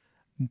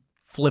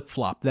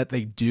flip-flop that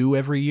they do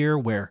every year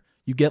where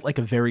you get like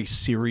a very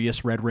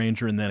serious Red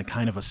Ranger and then a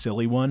kind of a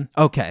silly one.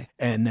 Okay.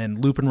 And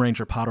then Lupin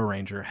Ranger, Pato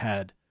Ranger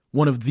had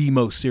one of the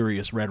most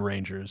serious Red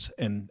Rangers.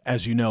 And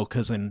as you know,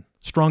 because in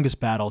Strongest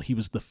Battle, he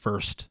was the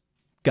first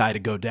guy to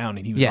go down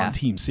and he was Yeah. on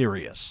Team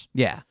Sirius.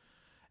 Yeah.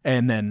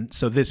 And then,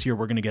 so this year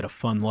we're going to get a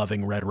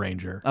fun-loving Red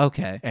Ranger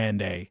Okay. and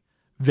a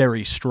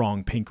very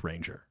strong Pink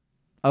Ranger.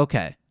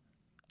 Okay.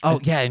 Oh,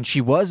 yeah, and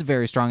she was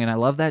very strong, and I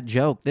love that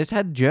joke. This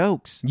had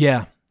jokes.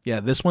 Yeah.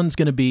 This one's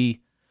going to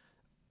be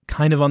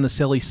kind of on the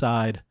silly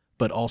side,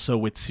 but also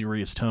with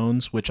serious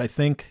tones, which I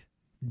think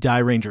Die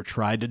Ranger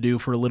tried to do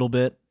for a little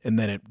bit, and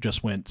then it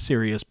just went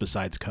serious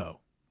besides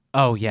Ko.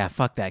 Oh yeah,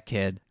 fuck that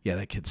kid. Yeah,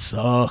 that kid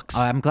sucks.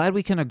 I'm glad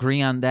we can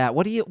agree on that.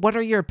 What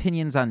are your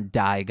opinions on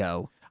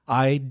Daigo?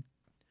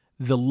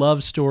 The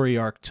love story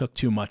arc took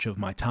too much of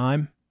my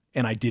time,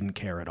 and I didn't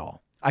care at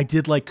all. I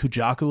did like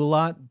Kujaku a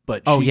lot,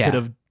 but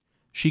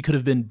she could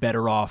have been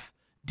better off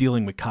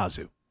dealing with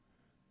Kazu.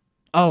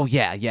 Oh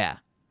yeah, yeah.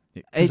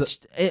 'Cause,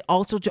 It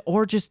also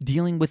or just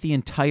dealing with the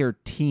entire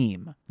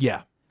team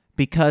yeah,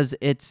 because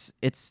it's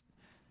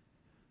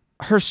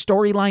her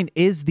storyline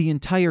is the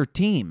entire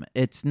team.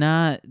 It's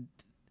not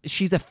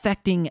she's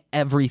affecting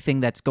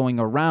everything that's going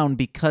around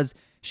because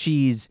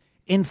she's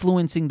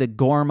influencing the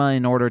Gorma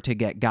in order to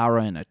get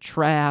Gaara in a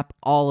trap.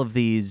 All of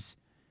these.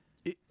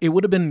 it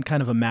would have been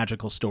kind of a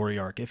magical story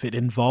arc if it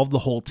involved the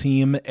whole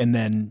team, and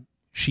then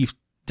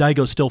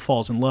Daigo still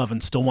falls in love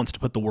and still wants to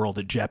put the world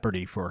at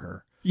jeopardy for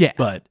her. Yeah.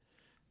 But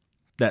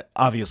that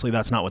obviously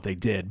that's not what they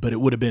did, but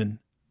it would have been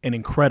an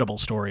incredible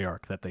story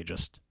arc that they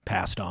just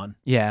passed on.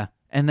 Yeah.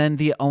 And then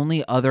the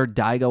only other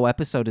Daigo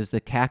episode is the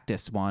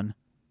cactus one.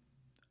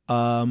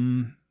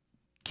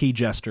 Key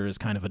Jester is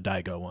kind of a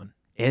Daigo one.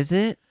 Is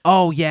it?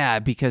 Oh, yeah,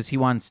 because he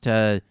wants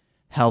to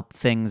help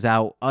things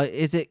out.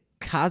 Is it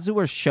Kazu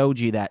or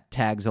Shoji that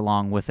tags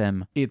along with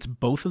him? It's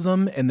both of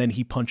them, and then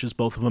he punches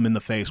both of them in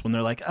the face when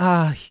they're like,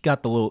 he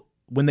got the little...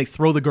 When they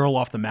throw the girl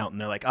off the mountain,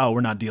 they're like,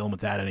 we're not dealing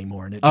with that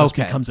anymore, and it just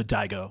becomes a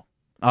Daigo.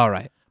 All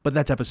right. But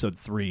that's episode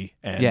 3,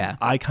 and Yeah.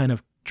 I kind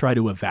of try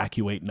to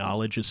evacuate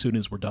knowledge as soon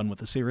as we're done with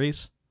the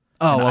series.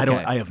 Oh, And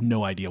okay. I have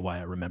no idea why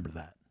I remember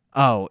that.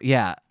 Oh,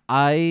 yeah.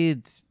 I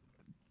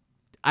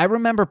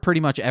remember pretty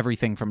much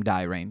everything from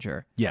Die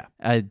Ranger. Yeah.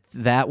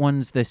 That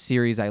one's the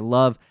series I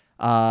love.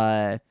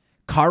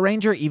 Car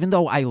Ranger, even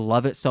though I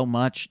love it so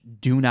much,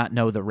 do not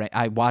know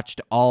I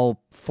watched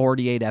all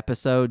 48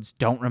 episodes,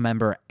 don't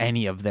remember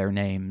any of their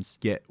names.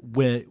 Yeah.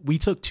 We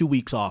took 2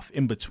 weeks off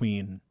in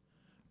between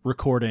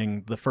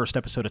recording the first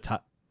episode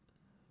of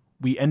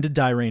we ended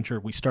Die Ranger,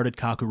 we started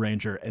Kaku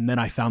Ranger, and then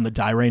I found the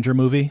Die Ranger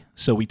movie.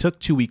 So we took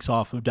 2 weeks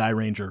off of Die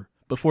Ranger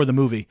before the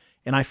movie,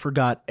 and I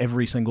forgot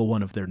every single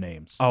one of their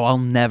names. Oh, I'll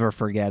never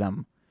forget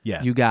them.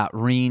 Yeah. You got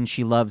Reen,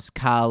 she loves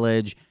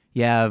college.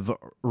 You have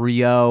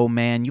Ryo,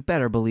 man, you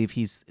better believe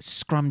he's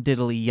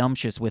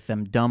scrumdiddly-yumptious with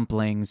them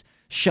dumplings.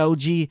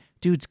 Shoji,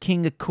 dude's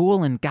king of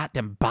cool and got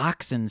them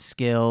boxing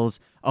skills.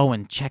 Oh,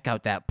 and check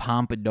out that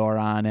pompadour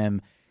on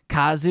him.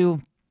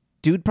 Kazu,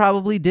 dude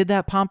probably did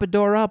that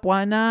pompadour up.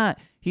 Why not?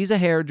 He's a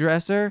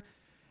hairdresser.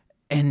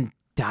 And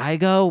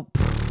Daigo,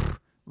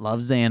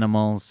 loves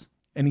animals.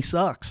 And he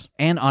sucks.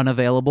 And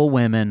unavailable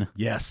women.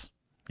 Yes.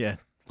 Yeah.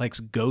 Likes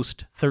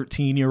ghost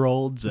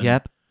 13-year-olds and,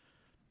 Yep.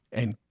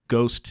 and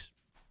ghost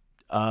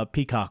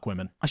peacock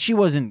women. She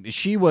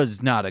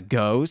was not a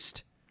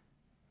ghost.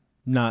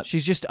 Not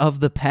She's just of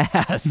the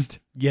past.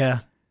 yeah.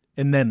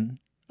 And then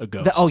a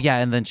ghost.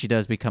 And then she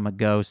does become a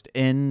ghost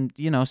in,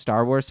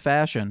 Star Wars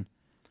fashion.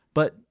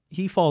 But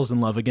he falls in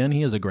love again.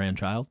 He has a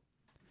grandchild.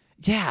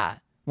 Yeah.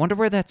 Wonder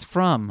where that's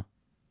from.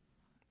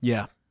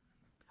 Yeah.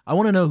 I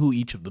want to know who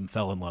each of them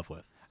fell in love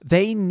with.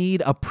 They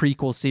need a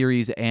prequel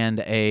series and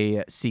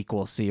a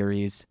sequel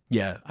series.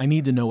 Yeah, I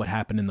need to know what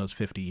happened in those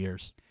 50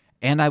 years.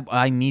 And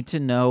I need to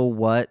know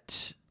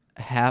what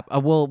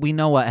well, we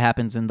know what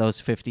happens in those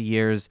 50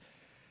 years.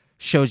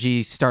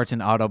 Shoji starts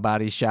an auto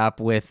body shop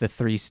with the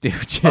Three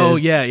Stooges. Oh,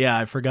 yeah,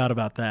 I forgot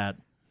about that.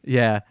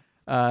 Yeah.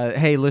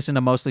 Hey, listen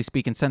to Mostly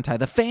Speaking Sentai,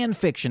 the fan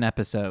fiction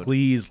episode.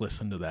 Please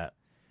listen to that.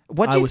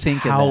 What do you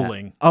think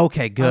howling. of that?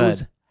 Okay, good. I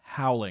was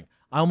howling.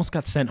 I almost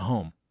got sent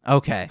home.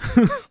 Okay.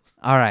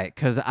 All right,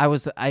 because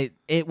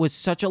it was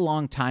such a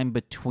long time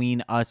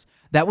between us.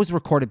 That was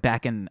recorded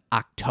back in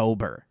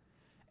October,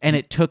 and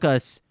it took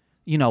us,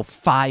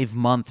 5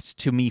 months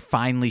to me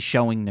finally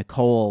showing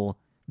Nicole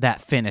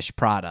that finished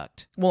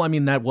product. Well, I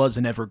mean, that was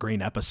an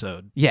evergreen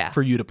episode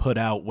for you to put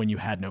out when you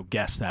had no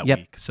guests that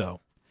week. So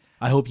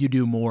I hope you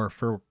do more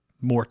for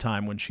more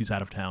time when she's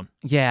out of town.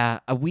 Yeah,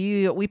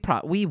 we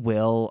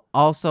will.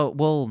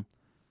 Also,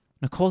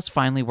 Nicole's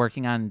finally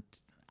working on...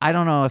 I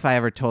don't know if I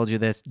ever told you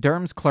this.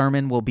 Derms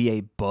Clerman will be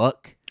a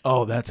book.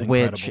 Oh, that's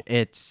incredible. Which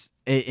it's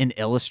an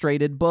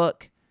illustrated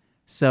book.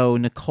 So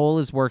Nicole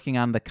is working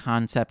on the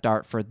concept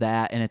art for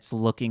that, and it's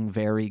looking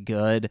very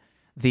good.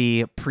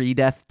 The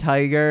pre-death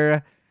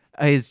tiger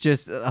is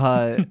just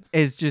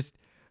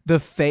the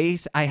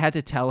face. I had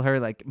to tell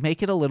her, like,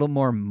 make it a little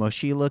more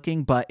mushy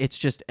looking, but it's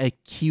just a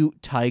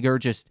cute tiger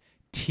just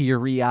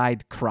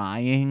teary-eyed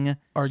crying.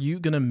 Are you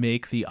going to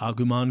make the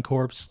Agumon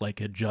corpse like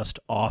a just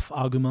off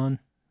Agumon?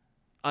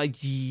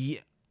 The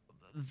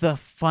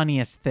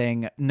funniest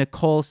thing,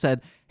 Nicole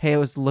said, hey, I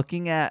was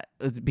looking at,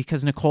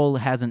 because Nicole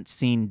hasn't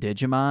seen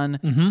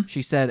Digimon,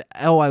 she said,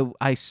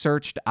 I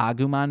searched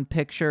Agumon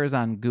pictures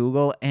on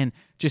Google, and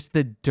just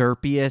the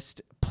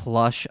derpiest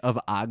plush of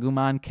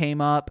Agumon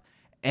came up,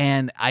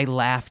 and I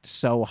laughed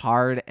so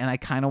hard, and I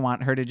kind of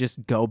want her to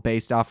just go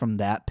based off from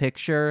that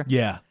picture.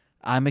 Yeah.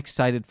 I'm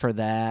excited for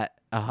that.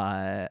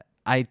 I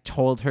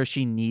told her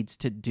she needs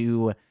to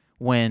do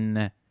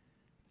when...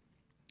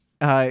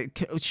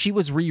 she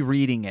was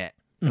rereading it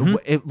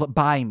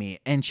by me,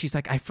 and she's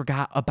like, I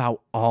forgot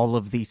about all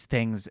of these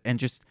things, and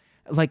just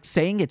like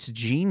saying it's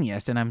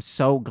genius, and I'm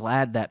so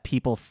glad that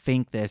people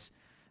think this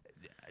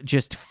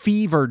just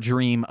fever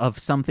dream of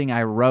something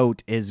I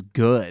wrote is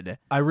good.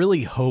 I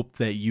really hope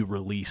that you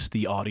release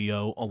the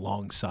audio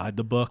alongside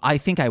the book. I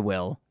think I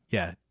will.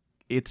 Yeah.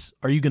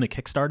 Are you going to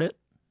kickstart it?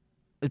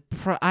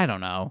 I don't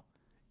know.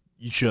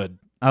 You should.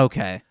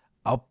 Okay.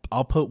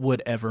 I'll put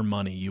whatever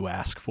money you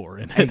ask for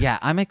in it. Yeah,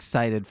 I'm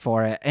excited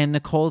for it. And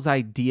Nicole's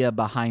idea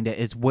behind it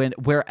is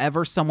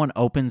wherever someone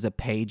opens a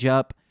page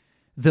up,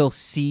 they'll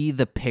see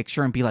the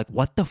picture and be like,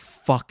 what the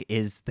fuck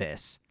is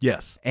this?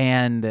 Yes.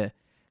 And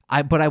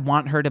I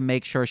want her to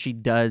make sure she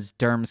does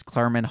Derms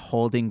Clerman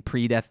holding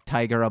Pre-Death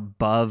Tiger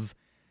above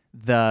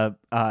the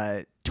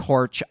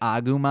torch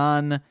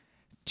Agumon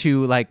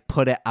to like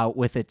put it out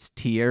with its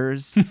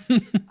tears.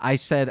 I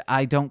said,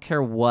 I don't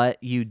care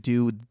what you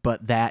do,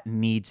 but that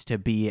needs to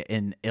be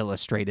an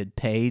illustrated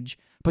page.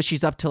 But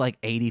she's up to like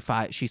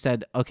 85. She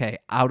said, okay,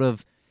 out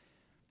of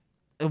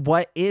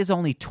what is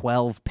only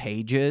 12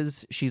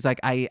 pages, she's like,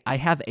 I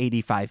have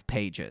 85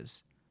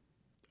 pages.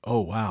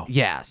 Oh, wow.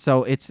 Yeah,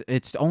 so it's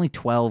only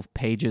 12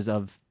 pages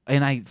of,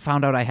 and I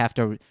found out I have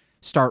to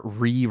start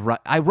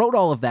I wrote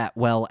all of that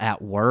well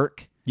at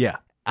work. Yeah.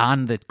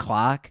 On the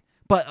clock,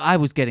 but I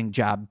was getting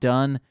job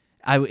done.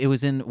 I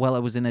was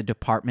in a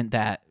department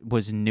that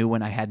was new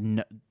and I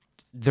had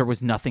there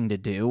was nothing to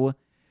do.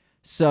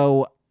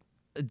 So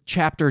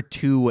chapter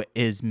 2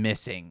 is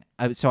missing.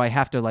 So I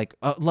have to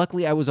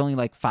luckily I was only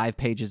like 5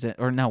 pages in,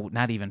 or no,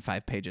 not even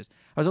 5 pages.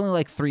 I was only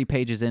like 3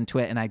 pages into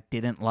it and I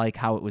didn't like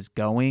how it was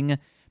going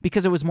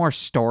because it was more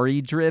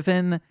story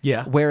driven.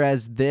 Yeah.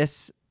 Whereas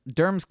this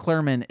Derms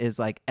Clerman is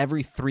like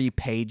every 3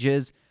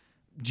 pages,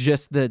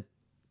 just the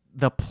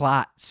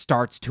plot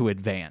starts to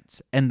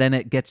advance and then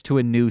it gets to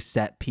a new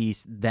set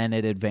piece, then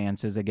it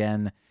advances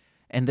again.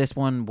 And this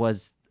one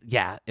was,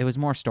 it was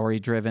more story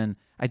driven.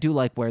 I do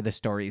like where the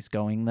story's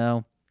going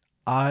though.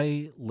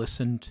 I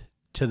listened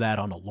to that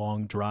on a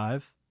long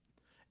drive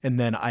and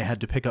then I had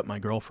to pick up my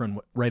girlfriend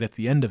right at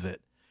the end of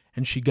it.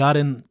 And she got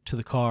into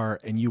the car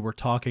and you were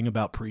talking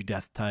about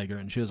Pre-Death Tiger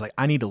and she was like,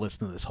 I need to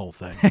listen to this whole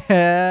thing.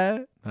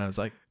 And I was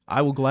like,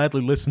 I will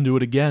gladly listen to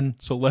it again.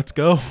 So let's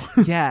go.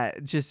 Yeah.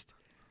 Just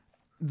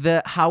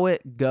how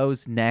it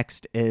goes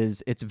next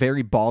is it's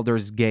very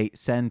Baldur's Gate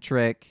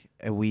centric.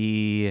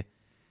 I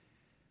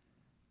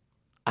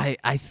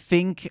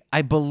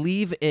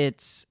believe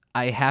it's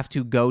I have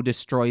to go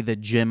destroy the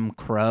Jim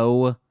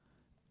Crow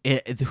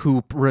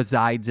who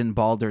resides in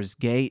Baldur's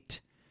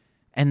Gate,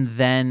 and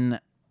then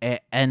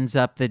it ends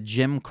up the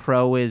Jim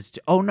Crow is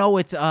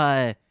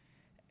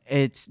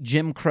it's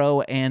Jim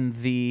Crow and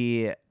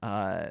the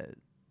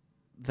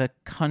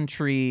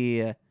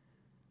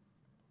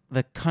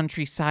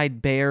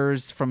countryside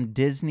bears from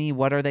Disney.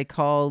 What are they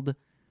called?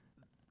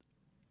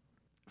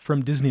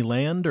 From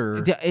Disneyland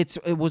or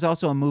it was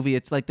also a movie.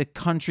 It's like the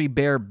Country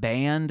Bear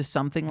Band,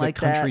 something like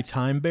that. The Country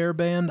Time Bear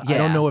Band? Yeah. I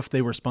don't know if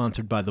they were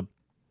sponsored by I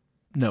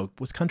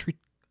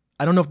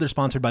don't know if they're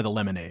sponsored by the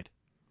Lemonade.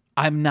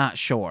 I'm not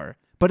sure.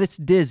 But it's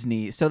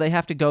Disney, so they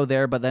have to go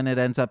there, but then it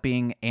ends up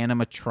being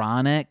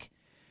animatronic.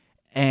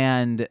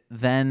 And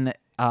then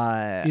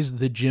is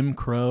the Jim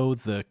Crow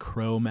the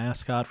crow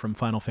mascot from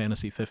Final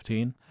Fantasy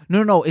 15?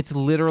 No, it's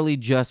literally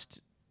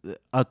just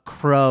a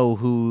crow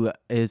who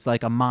is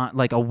like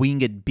a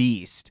winged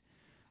beast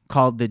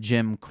called the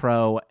Jim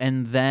Crow.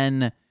 And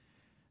then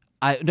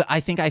I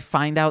think I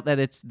find out that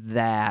it's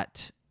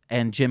that,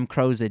 and Jim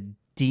Crow's a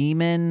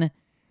demon,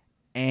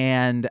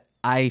 and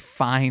I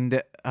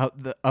find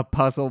a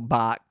puzzle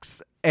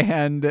box,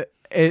 and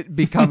it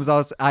becomes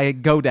also I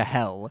go to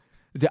hell.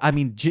 I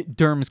mean,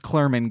 Derms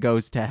Clerman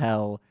goes to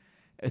hell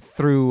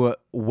through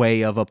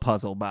way of a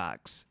puzzle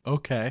box.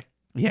 Okay.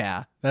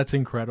 Yeah. That's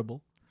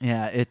incredible.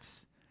 Yeah,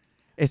 it's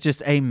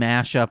just a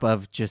mashup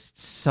of just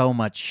so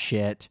much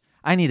shit.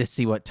 I need to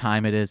see what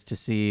time it is to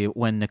see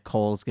when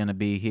Nicole's going to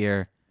be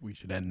here. We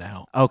should end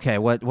now. Okay,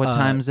 what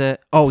time is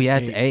it? Oh, yeah,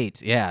 it's 8.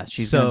 8. Yeah,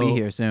 she's going to be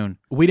here soon.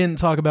 We didn't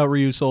talk about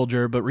Ryu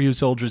Soldier, but Ryu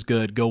Soldier's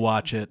good. Go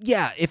watch it.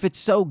 Yeah, if it's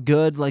so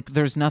good, like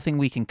there's nothing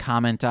we can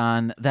comment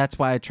on. That's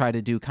why I try to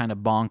do kind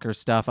of bonker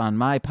stuff on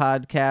my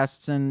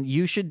podcasts, and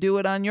you should do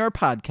it on your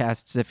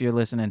podcasts if you're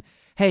listening.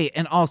 Hey,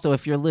 and also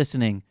if you're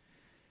listening,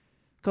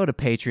 go to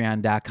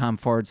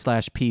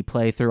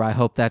patreon.com/pplaythrough. I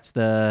hope that's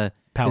the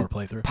Power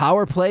playthrough.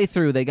 Power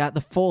playthrough. They got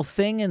the full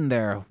thing in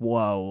there.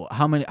 Whoa.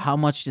 How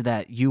much did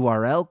that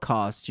URL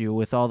cost you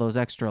with all those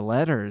extra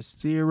letters?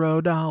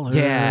 $0.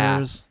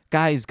 Yeah.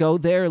 Guys, go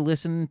there,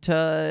 listen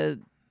to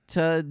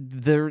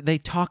they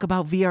talk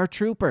about VR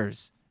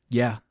Troopers.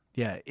 Yeah.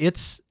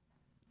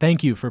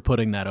 Thank you for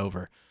putting that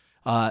over.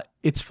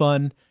 It's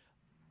fun.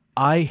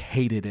 I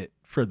hated it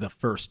for the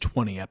first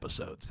 20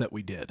 episodes that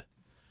we did.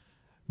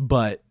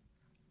 But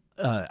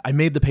I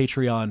made the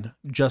Patreon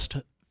just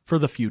for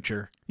the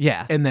future.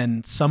 Yeah. And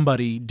then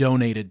somebody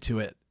donated to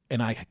it,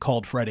 and I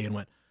called Freddie and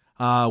went,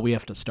 we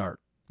have to start.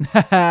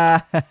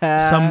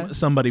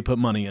 Somebody put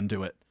money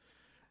into it,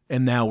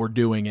 and now we're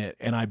doing it,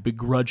 and I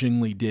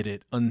begrudgingly did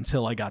it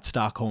until I got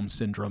Stockholm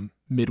Syndrome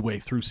midway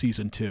through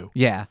season 2.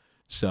 Yeah.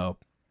 So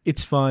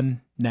it's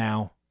fun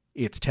now.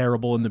 It's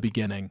terrible in the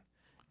beginning.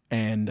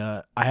 And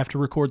I have to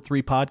record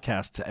 3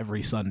 podcasts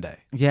every Sunday.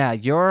 Yeah,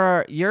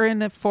 you're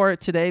in it for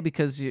it today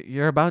because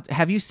you're about.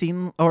 Have you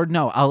seen? Or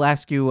no, I'll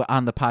ask you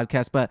on the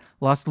podcast. But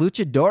Los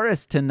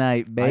Luchadores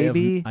tonight,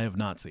 baby. I have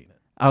not seen it.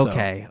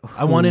 Okay. So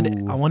I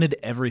wanted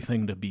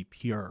everything to be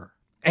pure.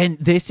 And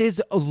this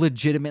is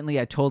legitimately.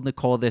 I told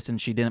Nicole this,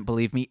 and she didn't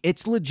believe me.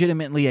 It's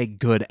legitimately a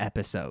good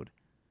episode.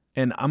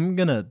 And I'm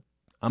gonna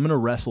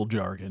wrestle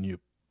jargon you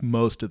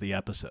most of the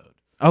episode.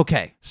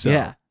 Okay. So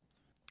yeah.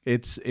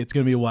 It's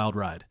gonna be a wild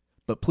ride.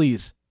 But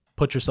please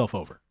put yourself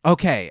over.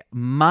 Okay,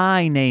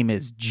 my name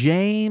is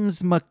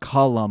James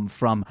McCullum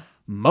from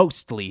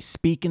Mostly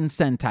Speakin'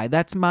 Sentai.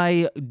 That's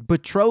my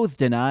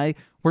betrothed and I.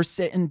 We're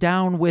sitting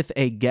down with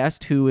a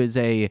guest who is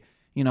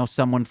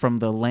someone from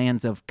the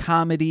lands of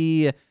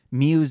comedy,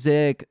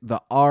 music,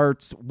 the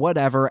arts,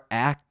 whatever,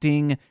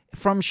 acting,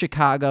 from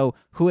Chicago,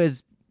 who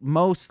has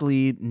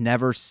mostly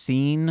never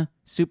seen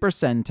Super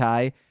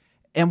Sentai.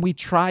 And we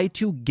try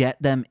to get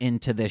them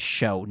into this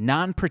show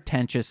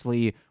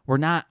non-pretentiously. We're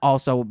not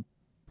also,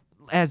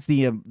 as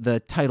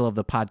the title of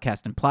the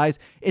podcast implies,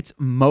 it's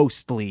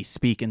mostly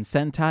Speakin'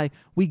 Sentai.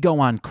 We go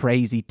on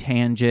crazy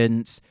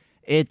tangents.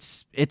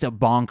 It's a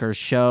bonkers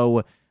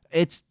show.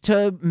 It's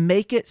to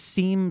make it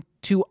seem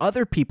to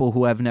other people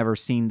who have never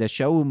seen the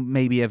show, who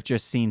maybe have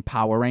just seen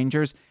Power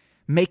Rangers,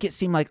 make it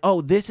seem like,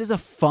 oh, this is a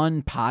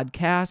fun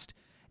podcast,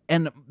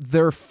 and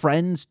they're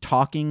friends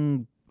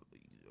talking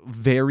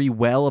very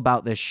well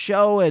about this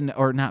show,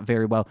 or not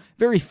very well,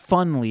 very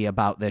funly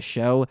about this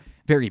show,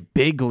 very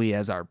bigly,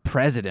 as our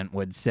president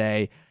would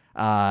say.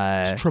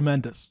 It's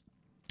tremendous.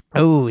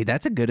 Oh,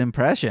 that's a good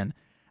impression.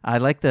 I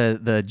like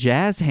the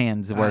jazz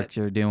hands work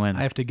you're doing.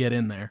 I have to get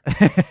in there.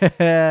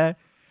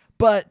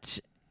 But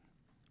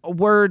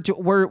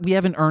we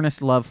have an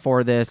earnest love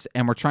for this,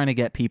 and we're trying to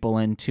get people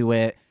into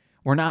it.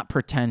 We're not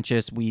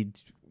pretentious.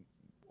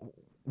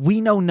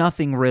 We know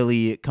nothing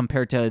really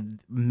compared to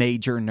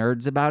major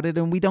nerds about it,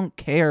 and we don't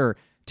care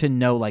to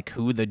know like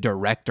who the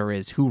director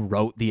is, who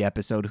wrote the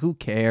episode, who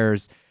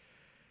cares.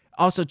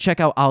 Also, check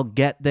out I'll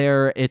Get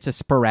There. It's a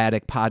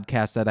sporadic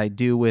podcast that I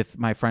do with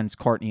my friends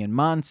Courtney and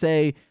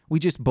Monse. We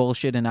just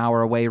bullshit an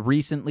hour away.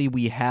 Recently,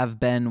 we have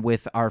been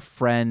with our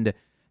friend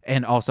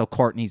and also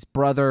Courtney's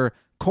brother,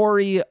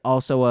 Corey,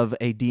 also of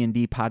a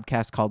D&D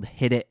podcast called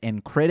Hit It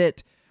and Crit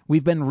It.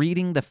 We've been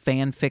reading the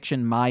fan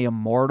fiction My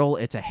Immortal.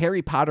 It's a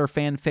Harry Potter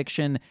fan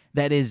fiction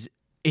that is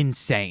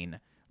insane.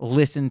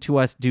 Listen to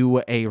us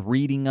do a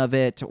reading of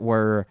it.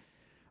 We're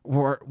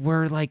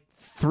like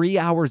 3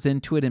 hours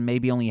into it and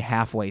maybe only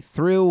halfway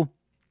through.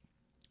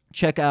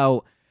 Check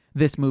out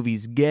This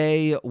Movie's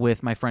Gay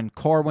with my friend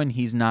Corwin.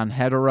 He's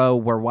non-hetero.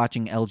 We're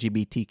watching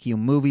LGBTQ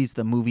movies.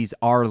 The movies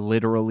are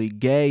literally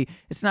gay.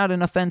 It's not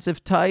an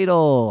offensive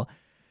title.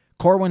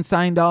 Corwin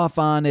signed off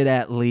on it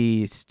at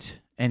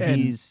least. And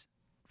he's...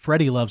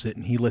 Freddie loves it,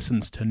 and he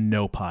listens to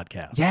no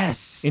podcast.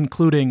 Yes.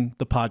 Including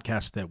the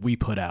podcast that we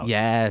put out.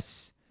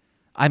 Yes.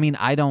 I mean,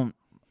 I don't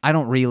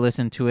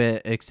re-listen to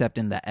it except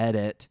in the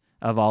edit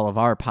of all of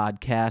our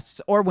podcasts,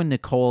 or when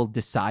Nicole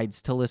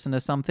decides to listen to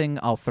something,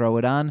 I'll throw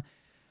it on.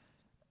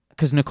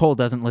 Because Nicole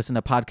doesn't listen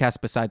to podcasts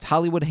besides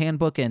Hollywood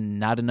Handbook and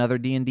Not Another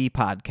D&D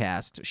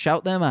podcast.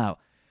 Shout them out.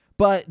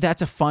 But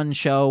that's a fun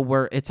show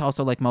where it's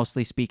also like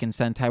Mostly Speakin'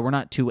 Sentai. We're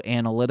not too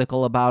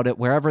analytical about it.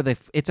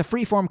 It's a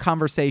free-form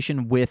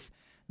conversation with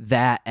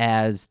that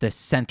as the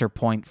center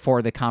point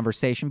for the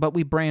conversation, but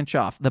we branch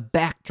off. The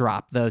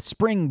backdrop, the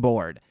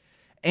springboard.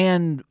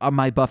 And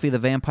my Buffy the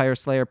Vampire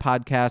Slayer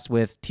podcast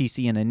with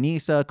TC and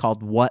Anissa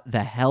called What the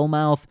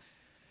Hellmouth.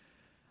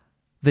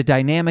 The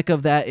dynamic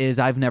of that is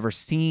I've never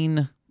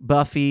seen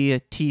Buffy.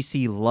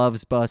 TC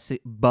loves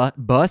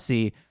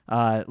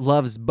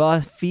loves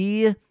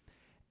Buffy,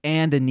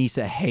 and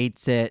Anissa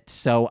hates it.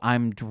 So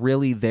I'm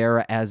really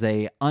there as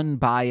a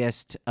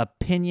unbiased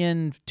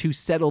opinion to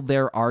settle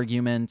their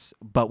arguments,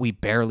 but we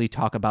barely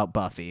talk about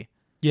Buffy.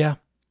 Yeah,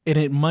 and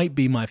it might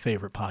be my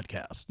favorite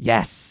podcast.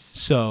 Yes.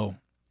 So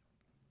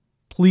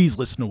please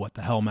listen to What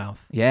the Hellmouth.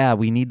 Yeah,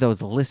 we need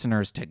those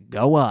listeners to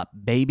go up,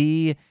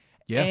 baby.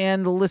 Yeah.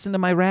 And listen to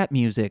my rap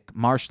music,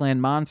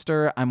 Marshland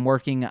Monster. I'm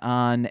working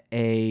on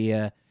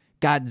a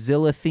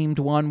Godzilla-themed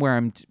one where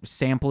I'm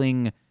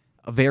sampling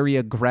very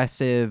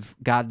aggressive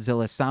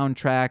Godzilla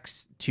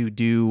soundtracks to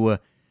do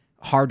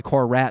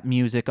hardcore rap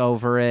music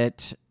over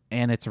it,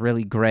 and it's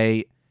really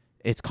great.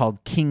 It's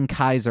called King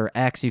Kaiser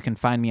X. You can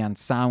find me on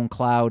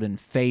SoundCloud and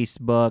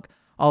Facebook,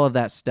 all of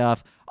that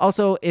stuff.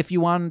 Also, if you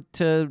want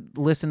to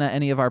listen to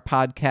any of our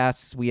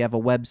podcasts, we have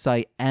a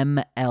website,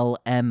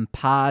 MLM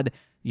Pod.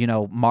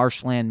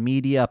 Marshland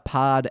Media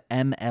Pod,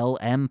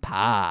 MLM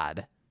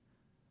Pod.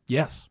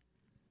 Yes.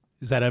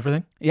 Is that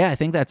everything? Yeah, I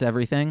think that's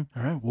everything.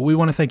 All right. Well, we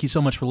want to thank you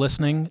so much for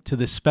listening to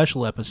this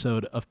special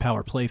episode of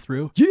Power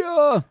Playthrough.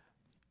 Yeah!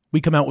 We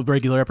come out with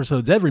regular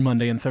episodes every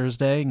Monday and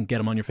Thursday, and get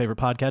them on your favorite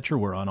podcatcher.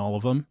 We're on all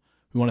of them.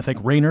 We want to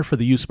thank Rainer for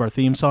the use of our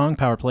theme song,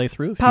 Power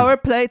Playthrough.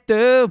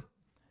 Playthrough!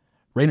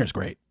 Rainer's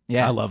great.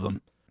 Yeah. I love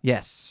them.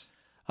 Yes.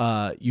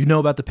 You know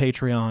about the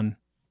Patreon.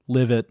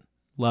 Live it,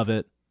 love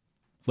it,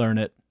 learn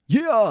it.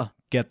 Yeah!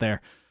 Get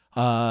there.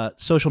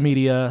 Social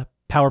media,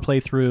 Power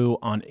Playthrough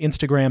on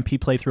Instagram, P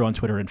Playthrough on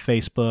Twitter and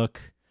Facebook.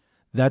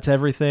 That's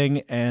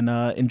everything, and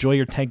enjoy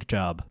your tank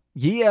job.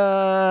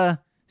 Yeah.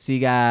 See you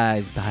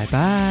guys.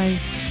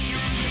 Bye-bye.